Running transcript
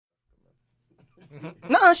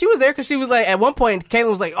No, she was there because she was like, at one point, Caitlin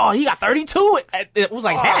was like, "Oh, he got 32." It was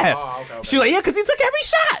like half. Okay. She was like, "Yeah, because he took every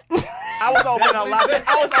shot." I was open a lot.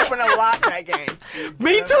 I was open a lot that game.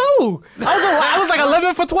 Me too. I was like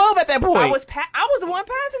 11 for 12 at that point. I was the one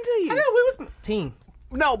passing to you. I know we was team.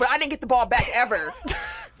 No, but I didn't get the ball back ever.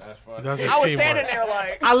 That's funny. I was standing there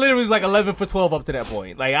like. I literally was like 11 for 12 up to that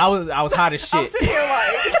point. Like I was hot as shit. I'm sitting here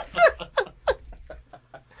like.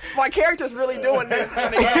 My character's really doing this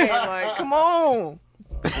in the game. Like, come on.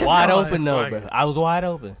 Wide open though, bro. I was wide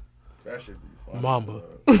open. That should be fun. Mamba.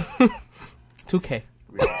 2K.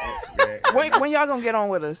 When y'all gonna get on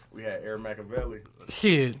with us? We had Aaron Machiavelli.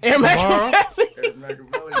 Shit. Aaron Tomorrow,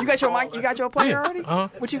 Machiavelli. You got your mic? You got your player Yeah. already? Uh-huh.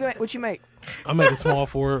 What you make? I made a small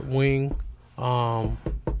forward, wing.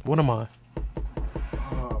 What am I?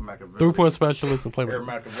 Machiavelli. 3-point specialist and Aaron playmaker.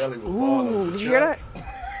 Machiavelli was Ooh, balling. did you hear that?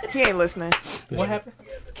 He ain't listening. What happened?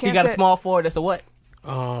 Can't You got a say- small forward. That's a what?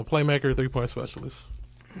 Playmaker, 3-point specialist.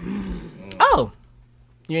 Oh,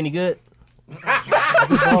 you any good? I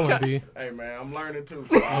be balling, B. Hey man, I'm learning too.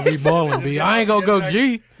 I be balling, B. I ain't gonna go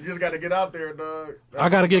G. You just got to get out there, dog. I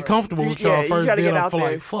gotta get comfortable with y'all you first. gotta Then get I out feel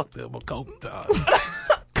there. like, fuck that, but Kobe time.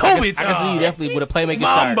 Kobe I can see you time. definitely with a playmaking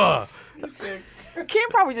shot. Mamba. Ken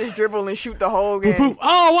probably just dribble and shoot the whole game.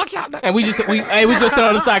 Oh, watch out. And we just sit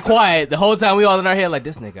on the side quiet the whole time. We all in our head like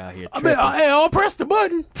this nigga out here. I mean, hey, I'll press the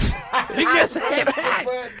button. It just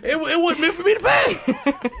it wasn't meant for me to pass.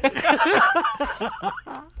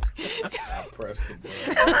 I pressed the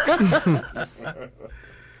button.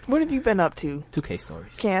 What have you been up to, 2K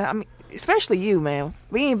stories. Ken? I mean, especially you, man.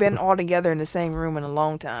 We ain't been all together in the same room in a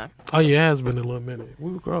long time. Oh yeah, it has been a little minute.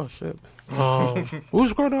 We were gross shit. We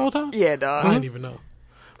was growing the whole time. Yeah, I dog. didn't even know.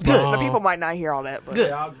 Good. The people might not hear all that, but Good.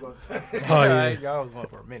 Yeah, I was gonna say. Oh yeah. Y'all was going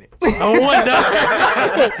for a minute. Oh what the?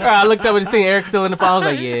 I looked up and seen Eric still in the phone. I was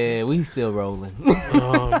like, yeah, we still rolling.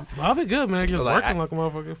 I'll be good, man. Just Like, working like a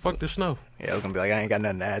motherfucker. Fuck the snow. Yeah, I was gonna be like, I ain't got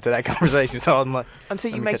nothing to add to that conversation. So I'm like, until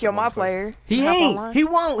you Let me make catch your up on my the player. He hop ain't. online. He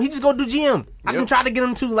won't. He just go do GM. I've been trying to get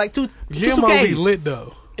him to like two GMO 2Ks. be lit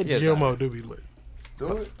though. It- GMO do be lit.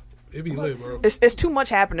 Do it. It be lit, bro. It's too much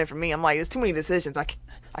happening for me. I'm like, it's too many decisions. I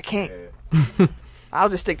can't. I'll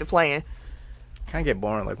just stick to playing. kind of get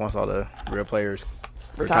boring. Like once all the real players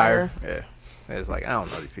Retire. retire. Yeah, it's like I don't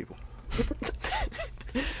know these people.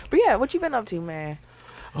 But yeah, what you been up to, man?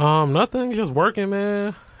 Nothing. Just working,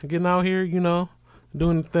 man. Getting out here,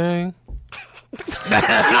 doing the thing. You said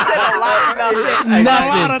a lot of nothing. A lot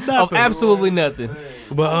Nothing. of nothing. Absolutely nothing.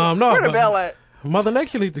 But no. Where the bell at? Mother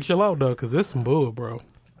Nature needs to chill out though, cause it's some bull, bro.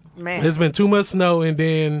 Man. There's been too much snow, and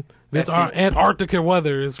then this Antarctica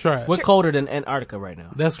weather is trash. We're colder than Antarctica right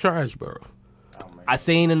now. That's trash, bro. I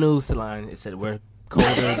seen the news line. It said we're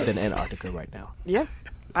colder than Antarctica right now. Yeah.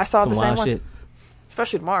 I saw Some the same wild one. shit.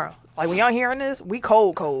 Especially tomorrow. Like when y'all hearing this, we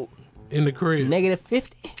cold. In the crib.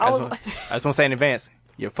 -50. I I was just want to say in advance,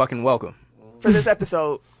 you're fucking welcome. for this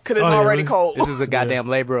episode because it's Oh, yeah, already really? cold. This is a goddamn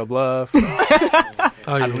labor of love. Oh,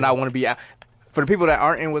 I do not want to be out. For the people that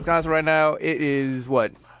aren't in Wisconsin right now, it is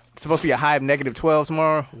what? It's supposed to be a high of -12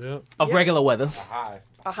 tomorrow. Yep. Of regular weather.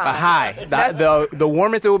 A high. The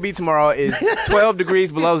warmest it will be tomorrow is 12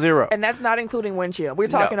 degrees below zero. And that's not including wind chill. We're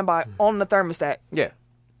talking about on the thermostat. Yeah.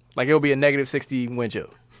 Like it'll be a -60 wind chill.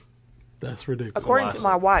 That's ridiculous. According to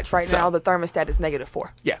my watch right now, the thermostat is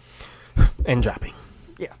 -4. Yeah. And dropping.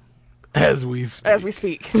 Yeah. As we speak. As we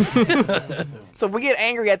speak. So if we get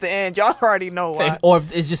angry at the end, y'all already know why. Or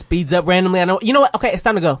if it just speeds up randomly. I know. You know what? Okay, it's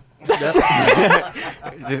time to go.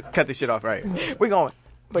 Just cut this shit off right. We're going.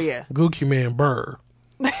 But yeah. Gucci Man Burr.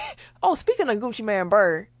 Oh, speaking of Gucci Man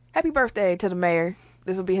Bird, happy birthday to the mayor.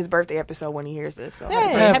 This will be his birthday episode when he hears this. So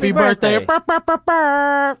Hey, Happy birthday. because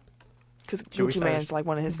Should we Gucci start? Man's like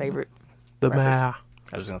one of his favorite. The Rappers. man.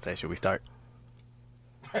 I was gonna say, should we start?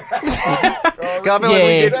 'Cause I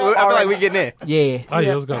feel like we getting in. Yeah. Oh,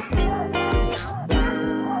 yeah, let's go.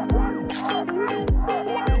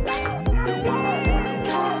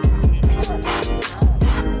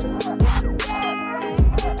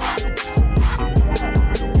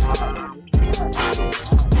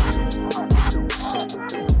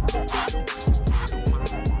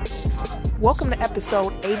 Welcome to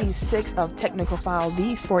episode 86 of Technical File,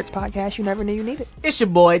 the sports podcast you never knew you needed. It's your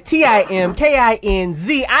boy,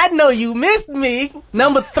 TIMKINZ. I know you missed me.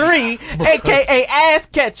 Number 3, a.k.a. Ass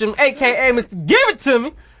Ketchum, a.k.a. Mr. Give It To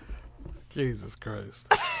Me. Jesus Christ.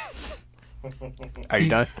 Are you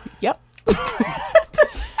done? Yep.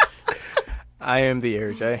 I am the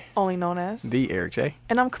Eric J. Only known as. The Eric J.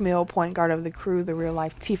 And I'm Camille, point guard of the crew, the real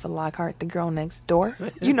life Tifa Lockhart, the girl next door.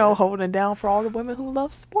 You know, holding it down for all the women who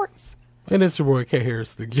love sports. And it's your boy K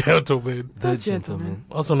Harris, the gentleman. The gentleman.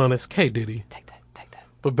 Also known as K Diddy. Take that.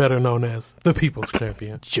 but better known as the People's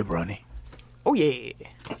Champion. Jabroni. Oh yeah.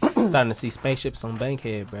 Starting to see spaceships on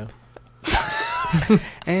Bankhead, bro.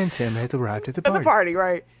 And Tim has arrived at the At the party. party,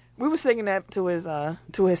 right? We were singing that to his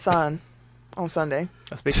son on Sunday.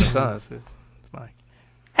 Speaking of sons, it's Mike.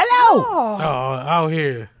 Hello. Oh, Out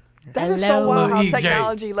here. that is so Hello. wild how EJ.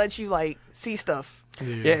 technology lets you like see stuff.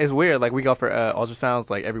 Yeah, it's weird. Like, we go for ultrasounds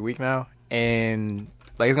like every week now, and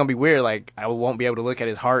like it's gonna be weird. Like, I won't be able to look at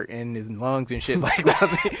his heart and his lungs and shit. Like,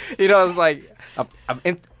 you know, it's like I've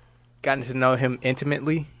gotten to know him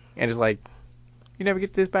intimately, and it's like you never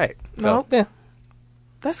get this back. So No. Yeah.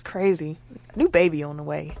 That's crazy. New baby on the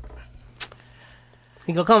way.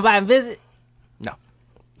 He gonna come by and visit? no,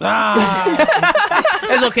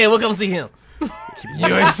 It's okay. We'll come see him. You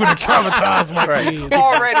ain't finna traumatize my kid.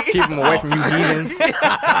 Already. keep him away from you heathens.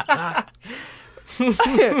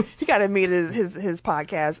 You got to meet his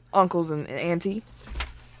podcast, Uncles and Auntie.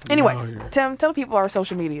 Anyways, yeah. Tim, tell people our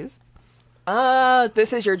social medias.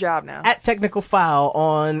 This is your job now. At Technical File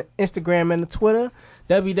on Instagram and Twitter.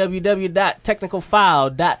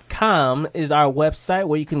 www.technicalfile.com is our website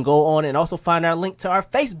where you can go on and also find our link to our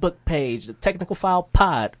Facebook page, the Technical File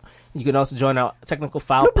Pod. You can also join our Technical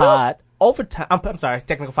File Pod overtime. I'm sorry,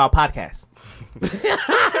 Technical File Podcast.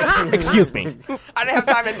 Excuse me. I didn't have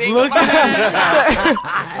time to think. Look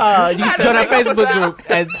at You can join our Facebook group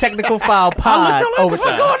at Technical File Pod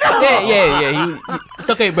overtime. Yeah. It's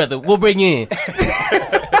okay, brother. We'll bring you in.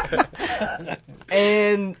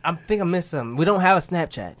 And I think I missed something. We don't have a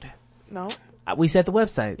Snapchat. No, We said the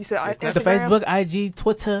website. you said the Instagram? Facebook, IG,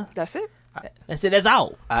 Twitter. That's it. That's it. That's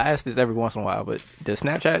all. I ask this every once in a while, but does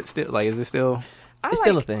Snapchat still is it still? I It's like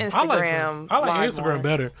still a thing. Instagram. I like Live Instagram more.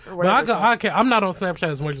 better. Or But whatever it's called. I'm not on Snapchat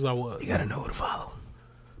as much as I was. You gotta know who to follow.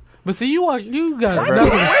 But see, you got Whispering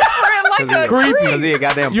like a creepy. Because he a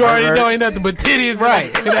goddamn You already pervert. know ain't nothing but titties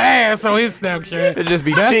and ass on his Snapchat. It just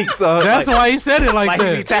be cheeks. So That's like, why he said it like like he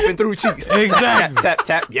be that. tapping through cheeks. Exactly. Tap,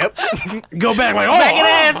 tap. Yep. Go back like, Smacking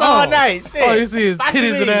ass all night. Shit. All you see is Fuck you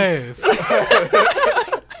titties and mean? ass.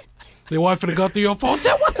 Your wife finna go through your phone.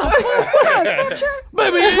 Tell what the fuck?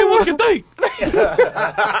 Baby, you ain't what you think.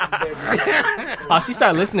 Oh, she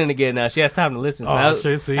started listening again now. She has time to listen. So Oh,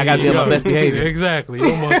 shit, see. I gotta be on my best behavior. Exactly.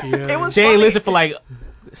 You monkey ass. It was She ain't funny. listened for like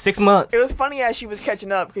 6 months. It was funny as she was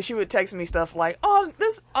catching up because she would text me stuff like, "Oh,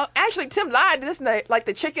 this actually Tim lied this night, like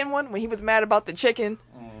the chicken one when he was mad about the chicken.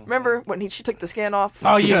 Remember when she took the skin off?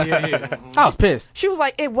 Oh, yeah. I was pissed. She was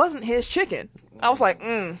like, it wasn't his chicken. I was like,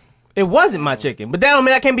 It wasn't my chicken, but that don't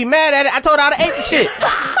mean I can't be mad at it. I told her I'd have ate the shit.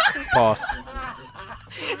 Pause.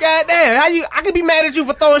 God damn, how you? I could be mad at you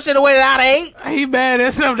for throwing shit away that I'd ate. He mad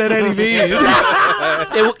at something that ain't even his.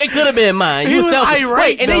 It could have been mine. He You was selfish. irate,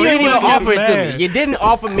 Wait, and then though. you He didn't even wasn't offer it to mad. me. You didn't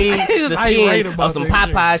offer me was the irate skin about of some that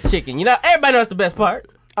shit. Popeye's chicken. You know, everybody knows the best part.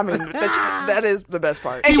 I mean, that is the best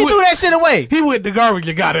part. And she threw that shit away. He went to garbage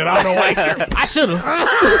and got it. I don't like it. I should have.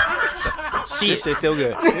 This shit's still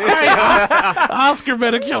good. Oscar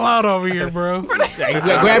better chill out over here, bro.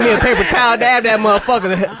 Grab me a paper towel, dab that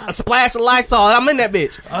motherfucker, a splash of Lysol. I'm in that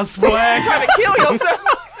bitch. A splash. Trying to kill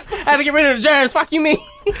yourself. Had to get rid of the germs. Fuck you, mean?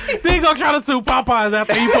 They gonna try to sue Popeyes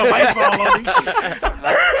after he put Lysol on these shit.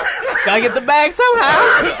 Gotta get the bag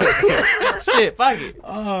somehow. Shit, fuck it.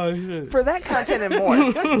 Oh, shit. For that content and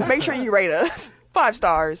more, make sure you rate us 5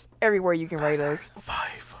 stars everywhere you can rate us.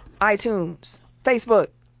 5. iTunes, Facebook,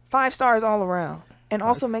 5 stars all around. And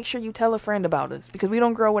also make sure you tell a friend about us because we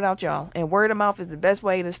don't grow without y'all. And word of mouth is the best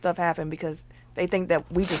way this stuff happen because they think that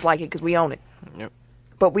we just like it because we own it. Yep.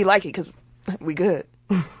 But we like it because we good.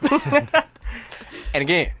 And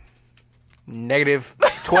again,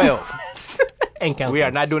 -12. And count. We are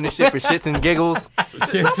not doing this shit for shits and giggles.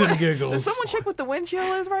 Shits and Does giggles. someone check what the wind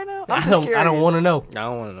chill is right now? I'm I just don't curious. want to know. I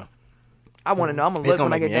don't want to know. I want to know. I'm going to It's look gonna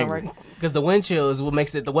when I make get me done angry. right. Because the wind chill is what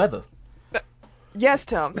makes it the weather. Yes,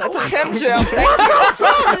 Tim. That's a Tim chill.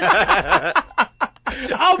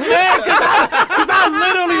 I'm mad because I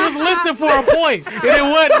literally was listening for a point and it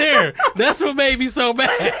wasn't there. That's what made me so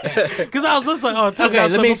mad. Because I was listening. Oh, Tim Okay, got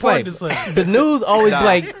let me something explain. important to say. The news always be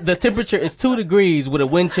like the temperature is 2 degrees with a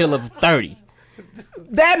wind chill of 30.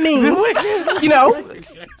 That means, you know,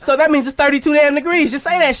 so that means it's 32 damn degrees. Just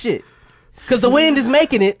say that shit. Because the wind is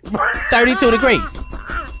making it 32 degrees.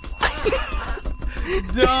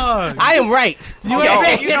 Dog. I am right. You Yo, ain't you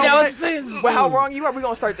making know no what? sense. Well, how wrong you are? We're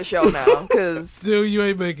going to start the show now. Because Dude, you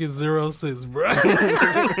ain't making 0 sense, bro.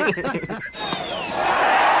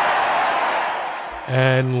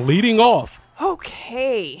 And leading off.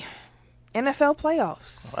 okay. NFL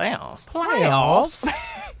playoffs. Playoffs.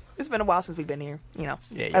 It's been a while since we've been here, you know,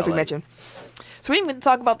 Yeah, as y'all we like- mentioned. So we're going to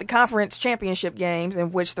talk about the conference championship games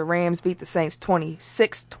in which the Rams beat the Saints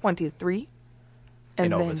 26-23.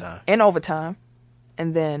 And In then, overtime. In overtime.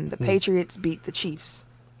 And then the Patriots beat the Chiefs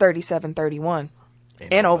 37-31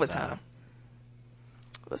 in overtime.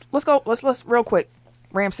 Let's go. Let's real quick.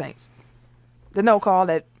 Rams Saints. The no call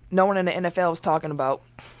that no one in the NFL was talking about.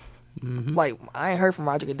 Like, I ain't heard from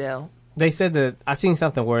Roger Goodell. They said that I seen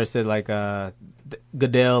something where it said like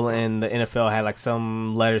Goodell and the NFL had like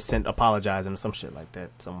some letter sent apologizing or some shit like that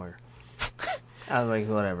somewhere. I was like,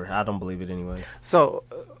 whatever. I don't believe it anyways. So,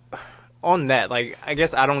 on that, like, I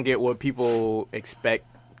guess I don't get what people expect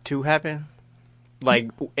to happen. Like,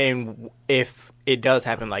 and if it does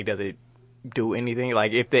happen, like, does it do anything?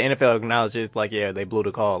 Like, if the NFL acknowledges, like, yeah, they blew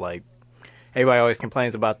the call, like, everybody always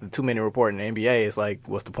complains about the 2-minute report in the NBA. It's like,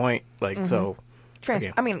 what's the point? Like, so.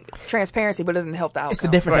 Again. I mean, transparency, but it doesn't help the outcome. It's a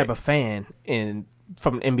different Right. type of fan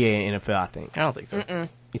from NBA and NFL, I think. I don't think so.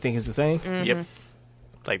 You think it's the same? Yep.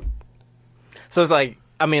 Like, so it's like,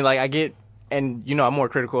 I mean, like, I get, and, you know, I'm more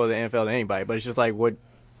critical of the NFL than anybody, but it's just like, what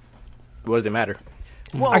does it matter?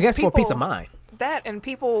 Well, I guess for people- peace of mind. That, and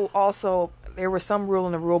people also, there was some rule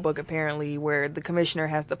in the rule book apparently where the commissioner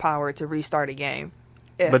has the power to restart a game.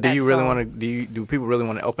 But do you really want to? Do people really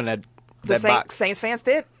want to open that box? Saints fans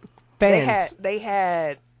did. Fans. They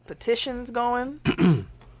had petitions going.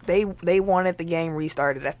 they wanted the game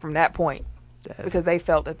restarted from that point because they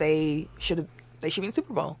felt that they should be in the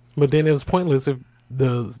Super Bowl. But then it was pointless if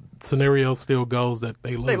the scenario still goes that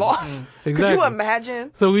they lose. They lost. Exactly. Could you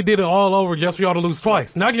imagine? So we did it all over just for y'all to lose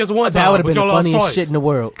twice. Not just one time, That would have but been the y'all lost funniest twice. shit in the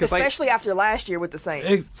world. Especially after last year with the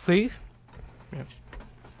Saints. See?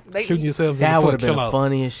 They, Shooting yourselves in That the would foot. have been Chill the out.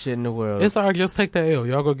 funniest shit in the world. It's all right. Just take that L.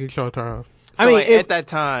 Y'all go get your turn. I mean, like, at that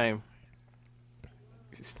time,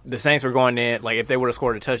 the Saints were going in. Like, if they would have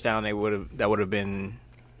scored a touchdown, that would have been.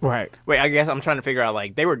 right. Wait, I guess I'm trying to figure out.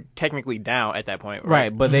 Like, they were technically down at that point, Right,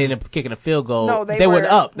 right? but they ended up kicking a field goal. No, they went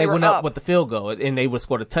up. They were went up up. with the field goal, and they would have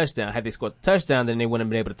scored a touchdown. Had they scored the touchdown, then they wouldn't have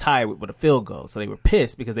been able to tie it with a field goal. So they were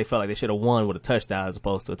pissed because they felt like they should have won with a touchdown as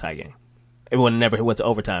opposed to a tie game. It would have never went to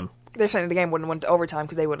overtime. they're saying the game wouldn't have went to overtime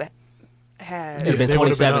because they would have had. It'd have been they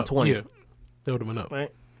would've 27-20. up. Yeah, they would have been up.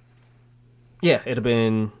 Right? Yeah, it'd have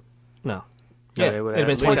been no. No, Yeah, they it'd would've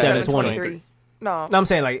have been had 27-20. 23. No. No, I'm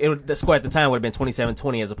saying like the score at the time would have been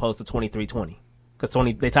 27-20 as opposed to 23-20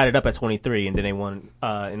 because they tied it up at 23 and then they won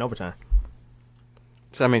in overtime.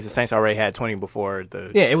 So that means the Saints already had 20 before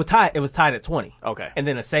the. Yeah, it was tied. It was tied at 20. Okay. And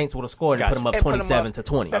then the Saints would have scored and Gotcha. put them up And put 'em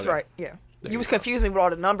 27-20. That's right. Yeah. You was confusing me with all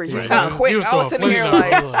the numbers. You Right. kind of quick. You was I was throwing sitting here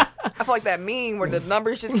flames like, out. I feel like that meme where the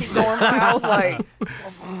numbers just keep going by. I was like,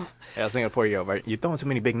 Yeah, I was thinking for you, right? You're throwing too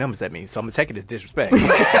many big numbers at me, so I'm gonna take it as disrespect.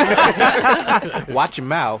 Watch your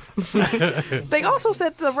mouth. they also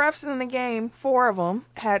said the refs in the game, 4 of them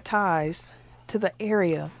had ties to the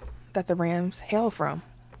area that the Rams hail from.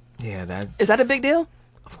 Yeah, that Is that a big deal?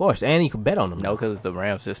 Of course, and you can bet on them. No, because the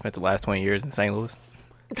Rams just spent the last 20 years in St. Louis.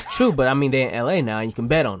 True, but I mean they're in LA now, and you can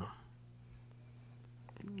bet on them.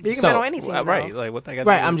 You can So, bet on any team. Right? now. Like what they got?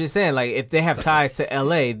 Right, I'm just saying, like if they have ties to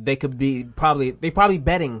LA, they could be probably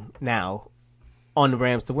betting now on the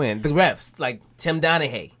Rams to win. The refs, like Tim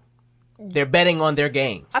Donaghy, they're betting on their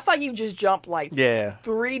games. I thought you just jumped like Yeah,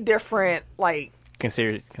 3 different like.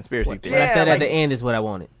 conspiracy theory. What I Yeah, said like- at the end is what I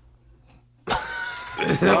wanted.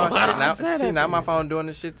 Now my phone doing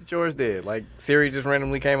the shit that yours did. Like Siri just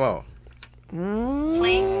randomly came on.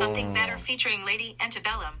 Playing Something Better featuring Lady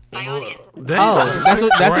Antebellum by Onion. Oh, that's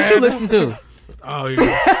what you listen to. Oh,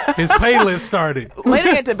 yeah. His playlist started. Lady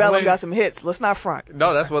Antebellum got some hits. Let's not front.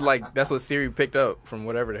 No, that's what Siri picked up from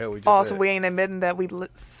whatever the hell we just Also, said. we ain't admitting that we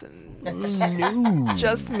listen. No.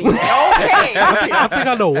 Just me. Okay. I think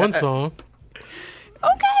I know one song.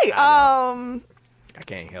 Okay. I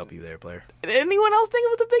can't help you there, player. Anyone else think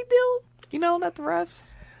it was a big deal? You know that the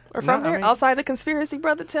refs are from No, I here mean- outside the conspiracy,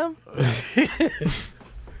 brother Tim. It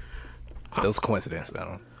was a coincidence. I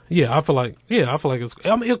don't. Yeah, I feel like it's.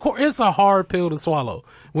 I mean, it's a hard pill to swallow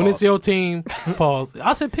when it's your team. Pause.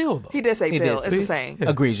 I said pill though. He did say He Bill. did. It's See? the same.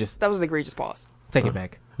 Egregious. That was an egregious pause. Take it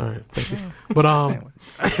back. All right, thank you. But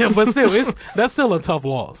but still, that's still a tough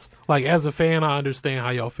loss. Like as a fan, I understand how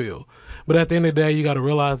y'all feel, but at the end of the day, you got to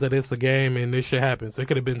realize that it's a game and this shit happens. It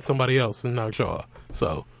could have been somebody else and not y'all.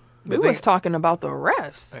 So, We was talking about the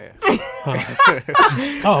refs.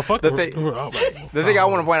 oh fuck The thing- oh, The thing I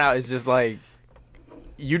want to point out is just like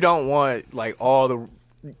you don't want like all the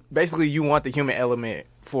basically you want the human element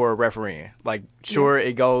for refereeing. Like sure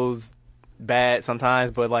it goes bad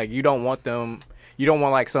sometimes, but like you don't want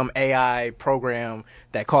like some AI program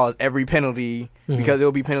that calls every penalty because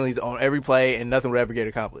there'll be penalties on every play and nothing will ever get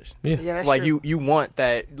accomplished. yeah. Yeah, that's So like true. you want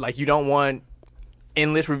that, like you don't want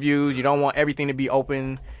endless reviews, you don't want everything to be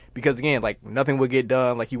open because again, like nothing will get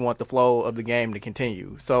done. Like you want the flow of the game to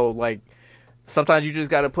continue. So like sometimes you just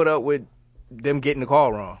got to put up with them getting the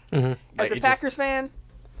call wrong. As Like, a Packers fan,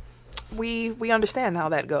 we understand how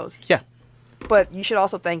that goes. Yeah. But you should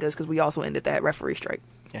also thank us because we also ended that referee strike.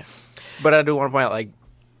 Yeah. But I do want to point out, like,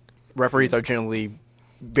 referees are generally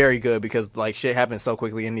very good because, like, shit happens so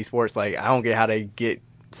quickly in these sports. Like, I don't get how they get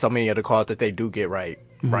so many of the calls that they do get right.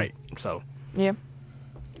 So, Yeah.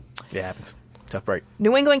 it happens. Tough break.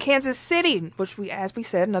 New England, Kansas City, which as we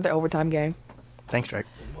said, another overtime game. Thanks, Drake.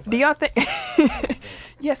 Do y'all think?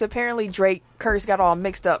 Yes, apparently Drake Curse got all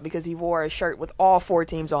mixed up because he wore a shirt with all 4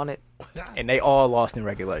 teams on it. And they all lost in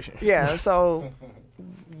regulation. Yeah, so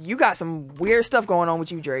you got some weird stuff going on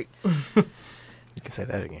with you, Drake. You can say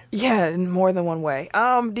that again. Yeah, in more than one way.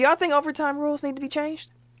 Do y'all think overtime rules need to be changed?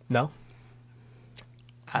 No.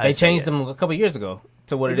 I'd They say changed yeah. them a couple years ago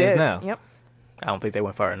to what They it is did. now. Yep. I don't think they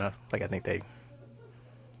went far enough. Like, I think they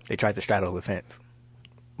tried to straddle the fence.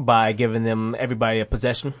 By giving them everybody a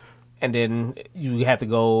possession, and then you have to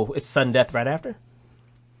go. It's sudden death right after,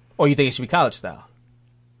 or you think it should be college style?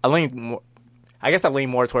 I guess I lean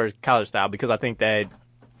more towards college style because I think that,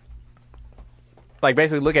 like,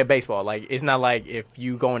 basically look at baseball. Like, it's not like if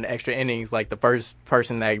you go into extra innings, like the first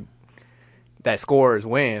person that scores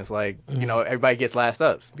wins. Like, you know, everybody gets last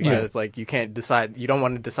ups because like you can't decide. You don't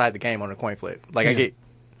want to decide the game on a coin flip. Like I get,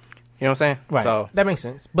 you know what I'm saying? Right. So That makes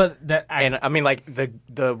sense. But and I mean, like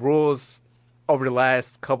the rules over the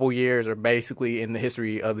last couple years, or basically in the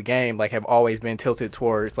history of the game, like have always been tilted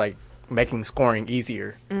towards like making scoring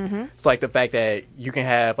easier. Mm-hmm. It's like the fact that you can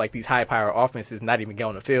have like these high power offenses not even get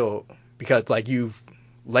on the field because like you've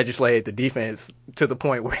legislated the defense to the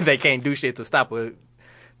point where they can't do shit to stop the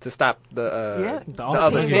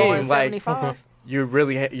other team team. going Like 75. you're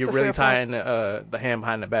really fair tying the hand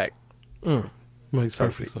behind the back. Makes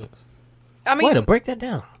perfect sense. I mean, way to break that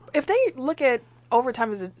down. if they look at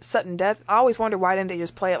overtime as a sudden death, I always wonder why didn't they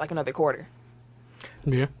just play it like another quarter?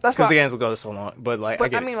 Yeah. That's Because why. the games will go so long. But like,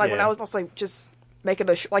 But get I it. mean, like when Yeah. I was like, just make it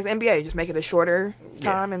like the NBA, just make it a shorter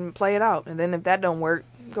time and play it out. And then if that don't work,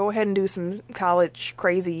 go ahead and do some college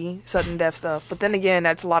crazy sudden death stuff. But then again,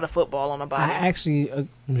 that's a lot of football on a I body. actually,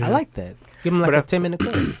 I like that. Give them like But a 10-minute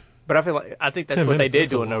quarter. But I think that's 10 what they minutes, did that's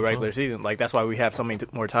do a in the long regular time. season. Like that's why we have so many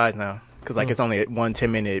more ties now. Because like it's only one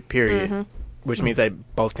 10-minute period, which means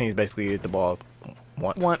that both teams basically hit the ball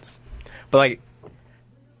once. But like,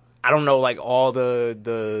 I don't know like all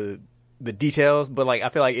the details. But like, I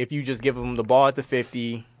feel like if you just give them the ball at the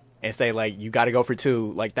 50 and say like you got to go for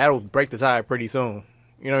 2, like that'll break the tie pretty soon.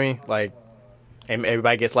 You know what I mean? Like, and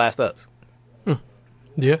everybody gets last ups.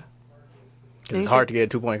 Yeah. 'Cause it's hard to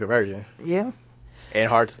get a 2-point conversion Yeah. and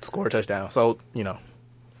hard to score a touchdown. So you know,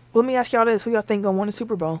 Let me ask y'all this: who y'all think gonna win the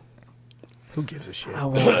Super Bowl? who gives a shit? I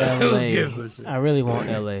want LA. gives a shit? I really want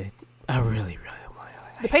LA. I really want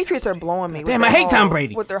LA. The Patriots are blowing me. with Damn, their I hate whole- Tom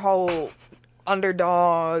Brady. with their whole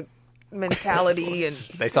underdog mentality and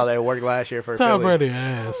They saw that it worked last year for Tom Philly. Brady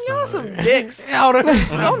ass. y'all some dicks.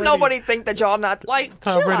 Don't nobody think that y'all not like.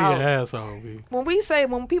 Tom chill Brady out. asshole. B.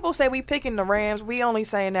 When people say we picking the Rams, we only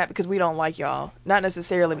saying that because we don't like y'all, not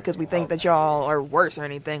necessarily because we think that y'all are worse or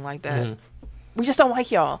anything like that. We just don't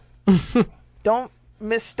like y'all. Don't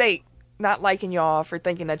mistake not liking y'all for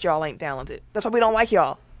thinking that y'all ain't talented. That's why we don't like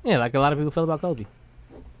y'all. Yeah, like a lot of people feel about Kobe.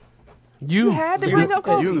 You had to bring up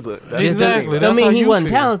Kobe. You look. That's Exactly. Don't That's how mean he you wasn't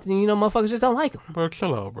feel. talented. You know, motherfuckers just don't like him. Bro,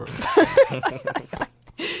 chill out, bro.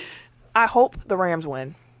 I hope the Rams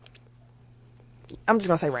win. I'm just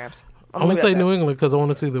gonna say Rams. I'm gonna leave it say at New that. England because I want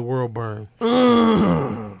to see the world burn.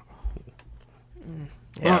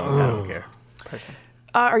 Yeah, I don't care.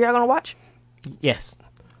 Are y'all gonna watch? Yes.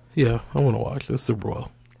 Yeah, I want to watch this Super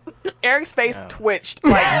Bowl. Eric's face twitched.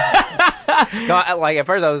 Like, No, like at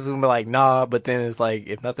first I was gonna be like, nah, but then it's like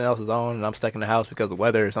if nothing else is on and I'm stuck in the house because of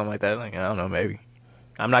weather or something like that, like I don't know, maybe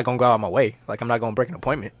I'm not gonna go out of my way. Like I'm not gonna break an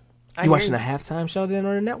appointment. I You hear watching a halftime show then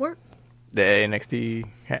on the network? The NXT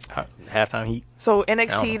halftime heat. So I don't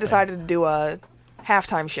NXT know. decided to do a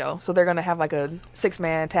halftime show. So they're gonna have like a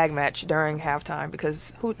 6-man tag match during halftime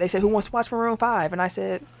because they said who wants to watch Maroon 5, and I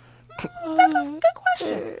said that's a good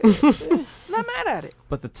question. Not mad at it.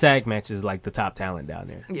 But the tag match is like the top talent down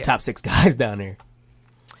there. Yeah. Top 6 guys down there.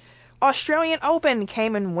 Australian Open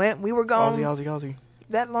came and went. We were gone Aussie.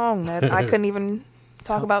 that long that I couldn't even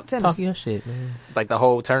talk about tennis. Talk your shit, man. Like the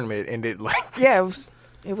whole tournament ended like Yeah,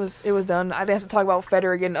 it was done. I didn't have to talk about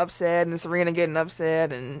Federer getting upset and Serena getting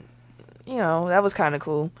upset, and you know that was kind of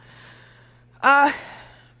cool.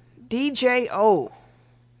 DJO,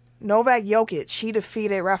 Novak Jokic, he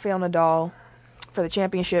defeated Rafael Nadal for the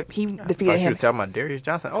championship. He I thought defeated she him. was talking about Darius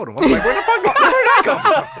Johnson. Oh, I was like, where the fuck did that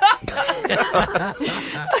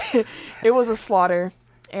come from? It was a slaughter,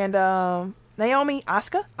 and Nadal Naomi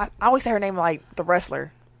Osaka. I always say her name like the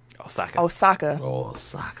wrestler Osaka. Osaka.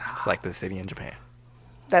 Osaka. It's like the city in Japan.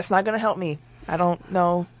 That's not gonna help me. I don't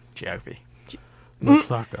know. Geography.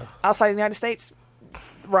 Osaka. Outside the United States,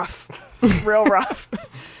 rough, real rough.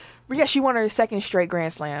 But yeah, she won her second straight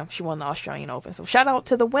Grand Slam. She won the Australian Open. So shout out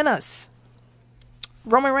to the winners.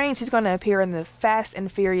 Roman Reigns, he's going to appear in the Fast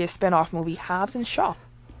and Furious spinoff movie Hobbs and Shaw.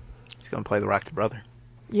 He's gonna play the Rock's brother.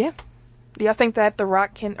 Yeah. Do y'all think that The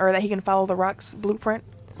Rock can, or that he can follow The Rock's blueprint?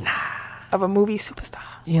 Of a movie superstar?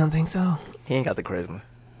 You don't think so? He ain't got the charisma.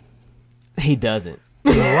 He doesn't.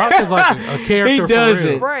 The Rock is like a character. He for doesn't.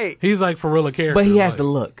 real. Right. He's like for real a character. But he has like, the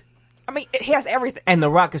look. I mean, he has everything. And The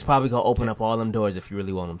Rock is probably going to open up all them doors if you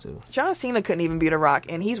really want him to. John Cena couldn't even be The Rock,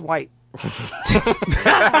 and he's white.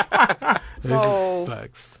 So,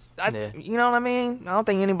 Facts. you know what I mean? I don't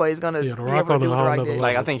think anybody's going to Yeah, be The Rock able to on do a what The whole Rock nother did. level.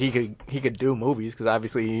 Like I think he could do movies because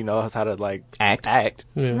obviously he knows how to like Act.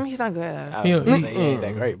 Yeah. He's not good at it. I Yeah. don't think he ain't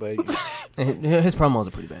that great, but His promos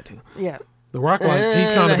are pretty bad, too. Yeah. The Rock, like,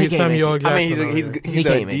 he trying to He be can't Samuel make Jackson. I mean out here. he's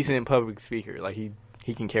can't a make decent public speaker. Like he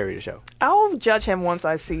can carry the show. I'll judge him once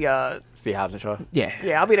I see, See Hobbs and Shaw. Yeah.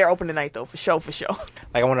 yeah, I'll be there open tonight, though, for sure. Like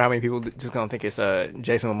I wonder how many people just gonna think it's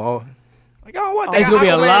Jason Momoa. Like what? There's going to be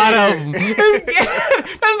a lot of them. That's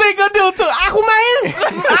what they going to do, too. Aquaman?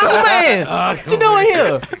 Aquaman. What you doing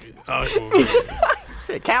here?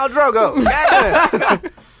 Shit, Khal Drogo.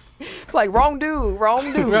 Goddamn. Like, wrong dude.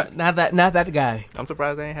 Not that guy. I'm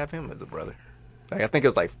surprised they didn't have him as a brother. Like I think it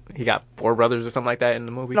was like he got 4 brothers or something like that in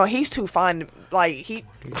the movie. No, he's too fine. Like, he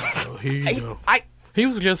He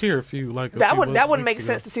was just here a few like that wouldn't weeks make ago.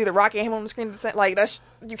 sense to see the Rock and him on the screen. Like, that's,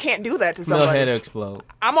 you can't do that to No somebody. head to explode.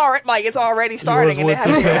 I'm already, like, it's already starting, and would it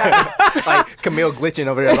hasn't too. even happened. Like Camille glitching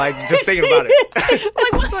over there, like just thinking about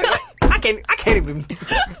it. I can't even.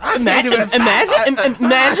 Imagine.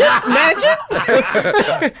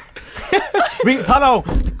 Hold on.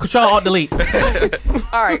 Control Alt Delete.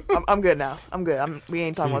 All right, I'm good now. I'm good. We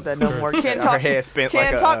ain't talking about that Jesus no more. Christ. Can't Her talk. head spent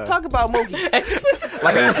Can't like talk. a. Talk about Mookie.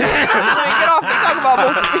 Like a Get off and talk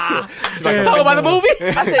about Mookie. she's like a- Talk about the movie.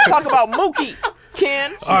 I said talk about Mookie.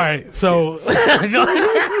 Ken. All right, so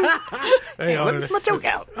hey, Let my joke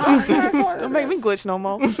out. Don't make me glitch no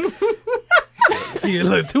more. you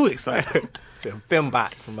look too excited. Film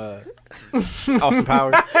bot from Austin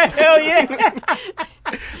Powers. Hell yeah.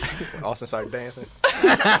 Austin started dancing.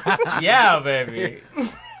 Yeah, baby.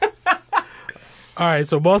 All right,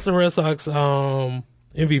 so Boston Red Sox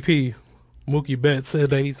MVP Mookie Betts said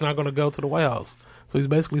that he's not going to go to the White House. So he's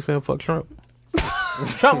basically saying fuck Trump.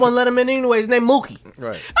 Trump wouldn't let him in anyway. His name Mookie.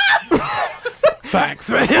 Right. Facts.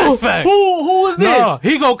 Facts. Who is this? No,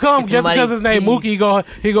 he gonna come just Somebody because his name please. Mookie.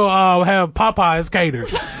 He go have Popeyes catered.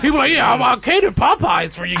 He be like, yeah, I'll cater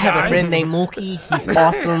Popeyes for you I guys. have a friend named Mookie. He's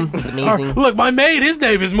awesome. He's Or, amazing. look, my maid, his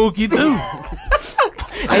name is Mookie too.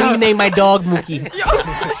 I even named my dog Mookie.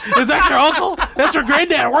 Is that your uncle? That's your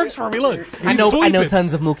granddad. Works for me. Look, I know sweeping.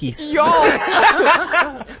 tons of Mookies.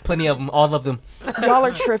 Y'all Plenty of them. All of them.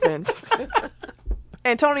 are tripping.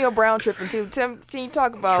 Antonio Brown tripping too. Tim, can you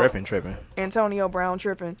talk about Tripping. Antonio Brown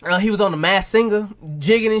tripping? He was on the Masked Singer,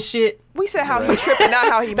 jigging and shit. We said how he tripping, not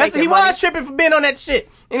how he That's making he money. was tripping for being on that shit.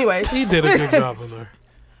 Anyway, He did a good job in there.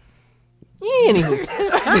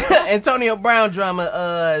 anywho, Antonio Brown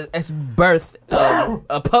drama. It's birthed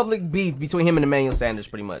a public beef between him and Emmanuel Sanders,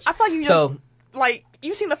 pretty much. I feel like you just like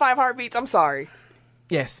you seen the 5 Heartbeats. I'm sorry.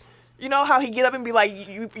 Yes. You know how he get up and be like,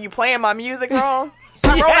 "You playing my music wrong." So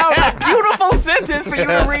I wrote out a beautiful sentence for you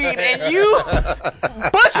to read, and you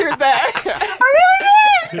butchered that.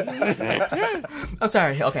 I really did. I'm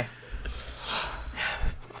sorry. Okay.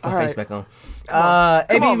 My All face right. back on. Come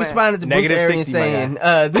AB on, man. responded to Bruce Negative Arians 60, my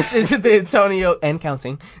saying, "This isn't the Antonio and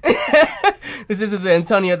counting. This isn't the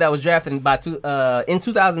Antonio that was drafted in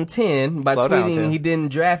 2010 by Slow down, tweeting Tim. he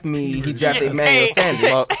didn't draft me. He drafted Yeah, Emmanuel hey,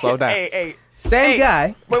 Sanders. Slow down. Hey. Same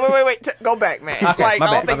guy." Wait. Go back, man. Okay, like,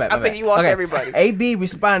 my I bad. think you lost Okay. everybody. AB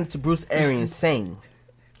responded to Bruce Arians saying,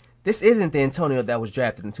 "This isn't the Antonio that was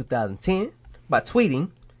drafted in 2010 by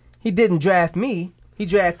tweeting he didn't draft me. He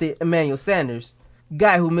drafted Emmanuel Sanders,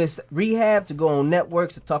 guy who missed rehab to go on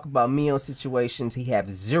networks to talk about me on situations he has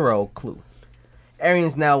zero clue.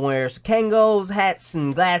 Arians now wears Kangos, hats,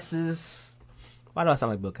 and glasses. Why do I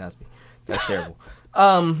sound like Bill Cosby? That's terrible.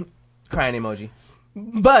 Crying emoji.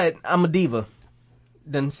 But I'm a diva.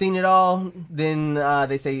 Done seen it all. Then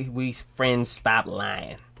they say we friends stop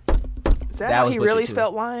lying. Is that how was he butchered, really too.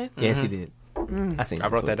 spelled lying? Yes, he did. I seen. I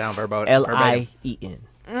wrote that down verbatim. Lien.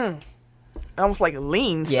 Almost like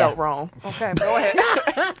lean Yeah. spelled wrong. Okay, go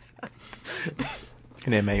ahead.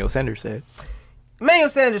 And then Emmanuel Sanders said, Emmanuel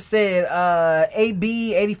Sanders said,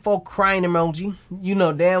 AB 84 crying emoji. You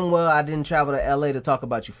know damn well I didn't travel to LA to talk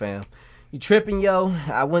about you, fam. You tripping, yo.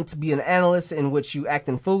 I went to be an analyst in which you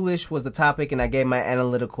acting foolish was the topic, and I gave my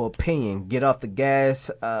analytical opinion. Get off the gas,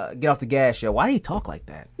 yo. Why do you talk like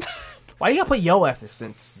that? Why you gotta put yo after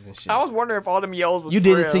sentences and shit? I was wondering if all them yos was You for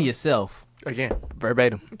did real. it to yourself. Again,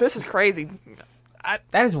 verbatim. This is crazy.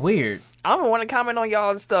 That is weird. I don't want to comment on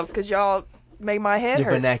y'all's stuff because y'all make my head Your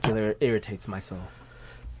hurt. vernacular irritates my soul.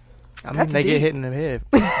 I mean, That's they deep. get hit in the head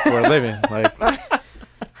for a living. Like,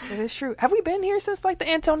 It is true. Have we been here since like the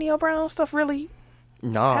Antonio Brown stuff? Really?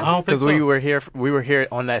 no, I don't think because so. we were here. We were here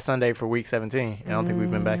on that Sunday for week 17. I don't think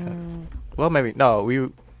we've been back since. Well, maybe no. We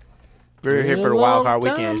were here for the wild card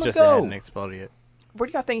weekend. It's just it hadn't exploded yet. Where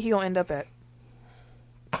do y'all think he gonna end up at?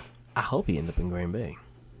 I hope he end up in Green Bay.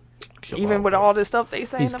 Even with all this stuff they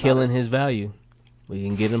saying He's about killing us? his value. We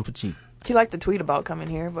can get him for cheap. He liked to tweet about coming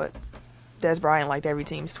here, but Des Bryant liked every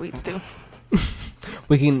team's tweets too.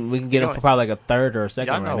 We can get him for probably like a third or a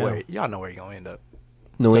second Y'all know right where now. y'all know where you're gonna end up.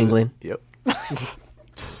 New England. Yep.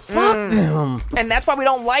 Fuck them. And that's why we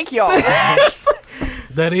don't like y'all. That is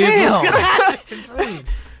what's gonna happen.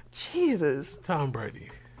 Jesus. Tom Brady.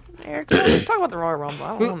 Eric, talk about the Royal Rumble.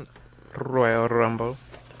 I don't want Royal Rumble.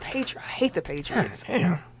 I hate the Patriots.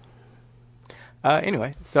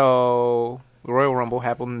 Anyway, so the Royal Rumble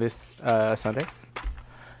happened this Sunday.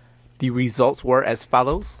 The results were as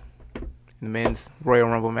follows. In the men's Royal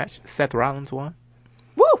Rumble match, Seth Rollins won.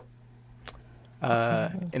 Woo!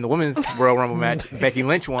 In the women's Royal Rumble match, Becky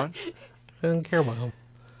Lynch won. I don't care about him.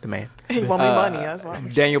 The man. He won me money. That's why.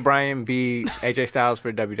 Daniel Bryan beat AJ Styles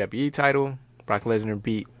for the WWE title. Brock Lesnar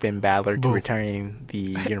beat Finn Balor to Boo. retain the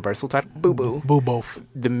Universal title. Boo boo. Boo both.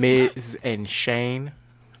 The Miz and Shane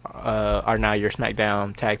are now your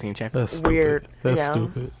SmackDown Tag Team Champions. That's stupid. Weird. That's Yeah.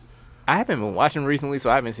 stupid. I haven't been watching recently, so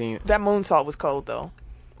I haven't seen. That moonsault was cold though.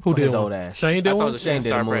 Who For did his one? old ass. Shane did I thought it one? was Shane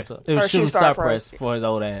did a Star press. moonsault. It was Or shooting star star press. press for his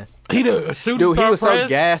old ass. He did a shooting Dude, he star was press? so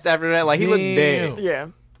gassed after that. Like, he looked Damn. dead Yeah.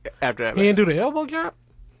 after that. He didn't do the elbow drop?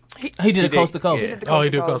 He did a did, coast to coast. yeah. Oh, he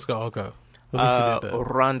did Costco. Okay. Let me see that.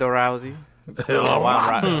 Ronda Rousey. I don't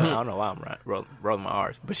know why I'm rolling my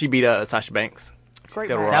R's. But she beat Sasha Banks. Great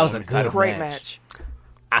Still match. Raw That was a Women's good title. Great match.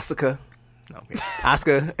 match. Asuka. No, okay.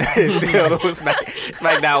 Asuka is still the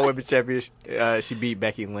SmackDown Women's Champion. She beat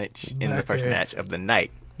Becky Lynch in the first Becky. match of the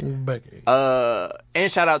night. Becky.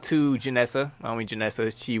 And shout out to Janessa. Naomi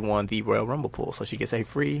Janessa. She won the Royal Rumble pool, so she gets a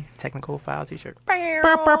free technical file T-shirt.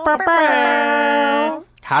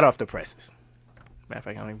 Hot off the presses. Matter of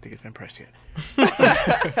fact, I don't even think it's been pressed yet.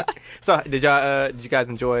 So, did you guys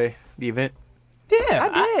enjoy the event? Yeah,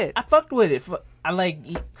 I did. I fucked with it. I like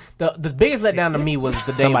the biggest letdown to me was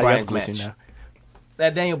the Daniel Somebody else Bryan's glitching match. now.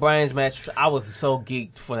 That Daniel Bryan's match, I was so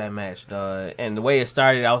geeked for that match, dog. And the way it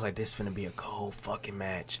started, I was like, "This finna be a cold fucking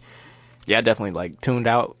match." Yeah, I definitely tuned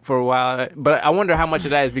out for a while, but I wonder how much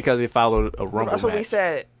of that is because it followed a Rumble That's what match. we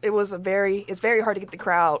said. It's very hard to get the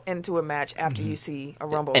crowd into a match after you see a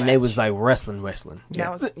Rumble And match. they was like wrestling.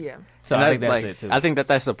 That was, yeah. So And I think that's like, it too. I think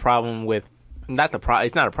that's the problem with not the pro.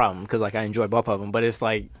 It's not a problem because like I enjoy both of them, but it's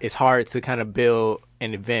like it's hard to kind of build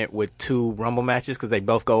an event with two Rumble matches because they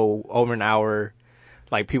both go over an hour.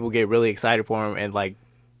 Like people get really excited for them, and like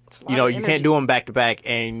a lot of you energy. can't do them back to back,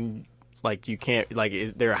 and like you can't like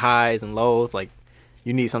there are highs and lows. Like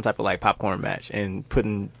you need some type of like popcorn match, and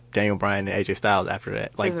putting Daniel Bryan and AJ Styles after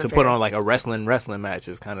that, like Isn't to fair. put on like a wrestling match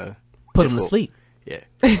is kind of Put him to sleep. Yeah.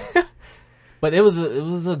 But it was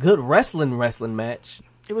a good wrestling match,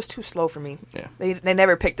 It was too slow for me. Yeah. They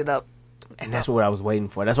never picked it up. and that's what I was waiting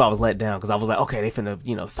for. That's why I was let down because I was like, okay, they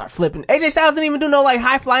finna start flipping. AJ Styles didn't even do no like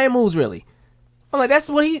high flying moves really. I'm like, that's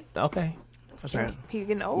what he okay. Apparently. He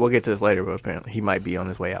getting old. We'll get to this later, but apparently he might be on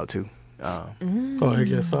his way out too. Oh,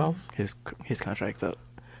 AJ Styles? His contract's up.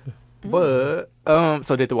 But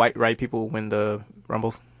so did the right people win the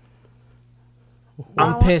Rumbles?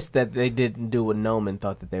 I'm pissed that they didn't do what Noman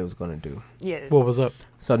thought that they was gonna do. Yeah. What was up?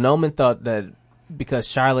 So Noman thought that because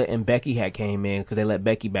Charlotte and Becky had came in, because they let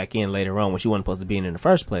Becky back in later on when she wasn't supposed to be in the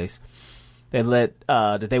first place, they let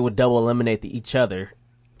that they would double eliminate each other,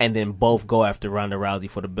 and then both go after Ronda Rousey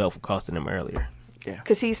for the belt for costing them earlier.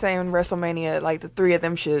 Because he's saying WrestleMania, like the three of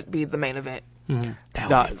them should be the main event.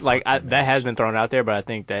 That has been thrown out there, but I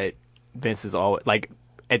think that Vince is always like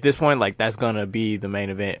at this point, like that's gonna be the main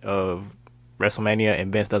event of WrestleMania,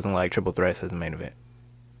 and Vince doesn't like triple threats as the main event.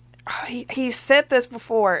 He said this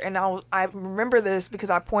before, and I remember this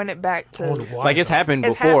because I pointed back to Like it's happened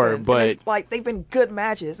it's before, happened, and but it's like they've been good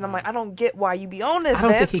matches, and I'm like, I don't get why you be on this. I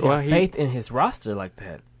don't think Vince. he got Well, faith in his roster like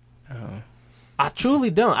that. I truly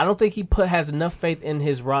don't. I don't think he has enough faith in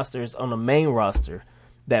his rosters on the main roster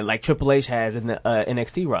that like Triple H has in the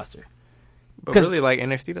NXT roster. But really, like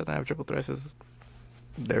NXT doesn't have triple threats as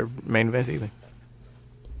their main events either.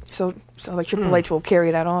 So like Triple H will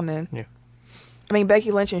carry that on then. Yeah. I mean,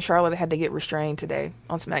 Becky Lynch and Charlotte had to get restrained today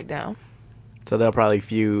on SmackDown. So they'll probably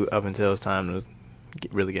feud up until it's time to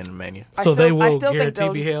really get into Mania. So they will think guarantee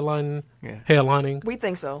be headlining. Yeah. Headlining. We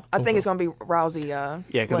think so. I think it's going to be Rousey. Yeah,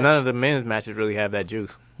 because Lynch. none of the men's matches really have that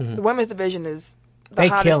juice. The women's division is the They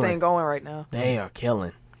hottest killing. thing going right now. They are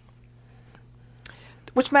killing.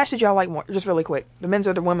 Which match did y'all like more? Just really quick. The men's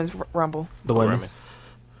or the women's rumble? The women's.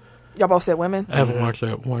 Y'all both said women? I haven't watched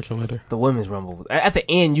it later. The women's rumble. At the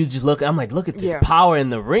end, you just look. I'm like, look at this Yeah. power in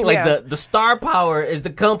the ring. Like Yeah. the star power is the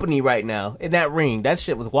company right now in that ring. That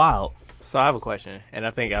shit was wild. So I have a question, and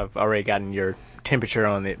I think I've already gotten your temperature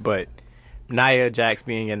on it, but Nia Jax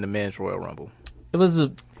being in the men's Royal Rumble. It was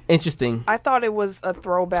interesting. I thought it was a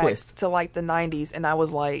throwback Twist. to like the 90s, and I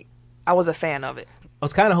was a fan of it. I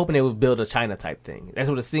was kind of hoping they would build a China type thing. That's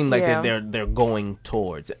what it seemed like Yeah. they're going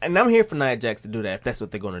towards. And I'm here for Nia Jax to do that if that's what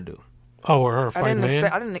they're going to do. Oh, or her fight man.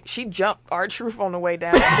 I didn't. She jumped R-Truth on the way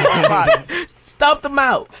down. Took his spot. Stomp them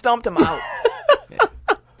out. Stumped him out.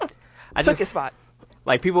 I Took just his spot.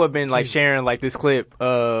 like people have been like sharing like this clip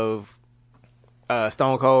of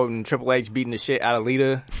Stone Cold and Triple H beating the shit out of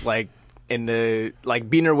Lita, like in the like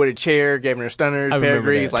beating her with a chair, giving her stunners, I remember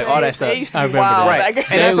pedigrees, that. like all that stuff. They used to I be remember wild. that. Right,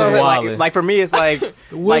 Like, and that's They what were I'm saying, wildin'. like for me, it's like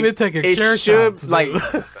Women like, taking it chair should shots, like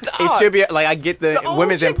dude. it should be like I get the old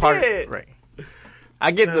women's chick empowerment, did. right? I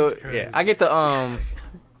get That's the crazy. I get the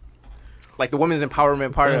like the women's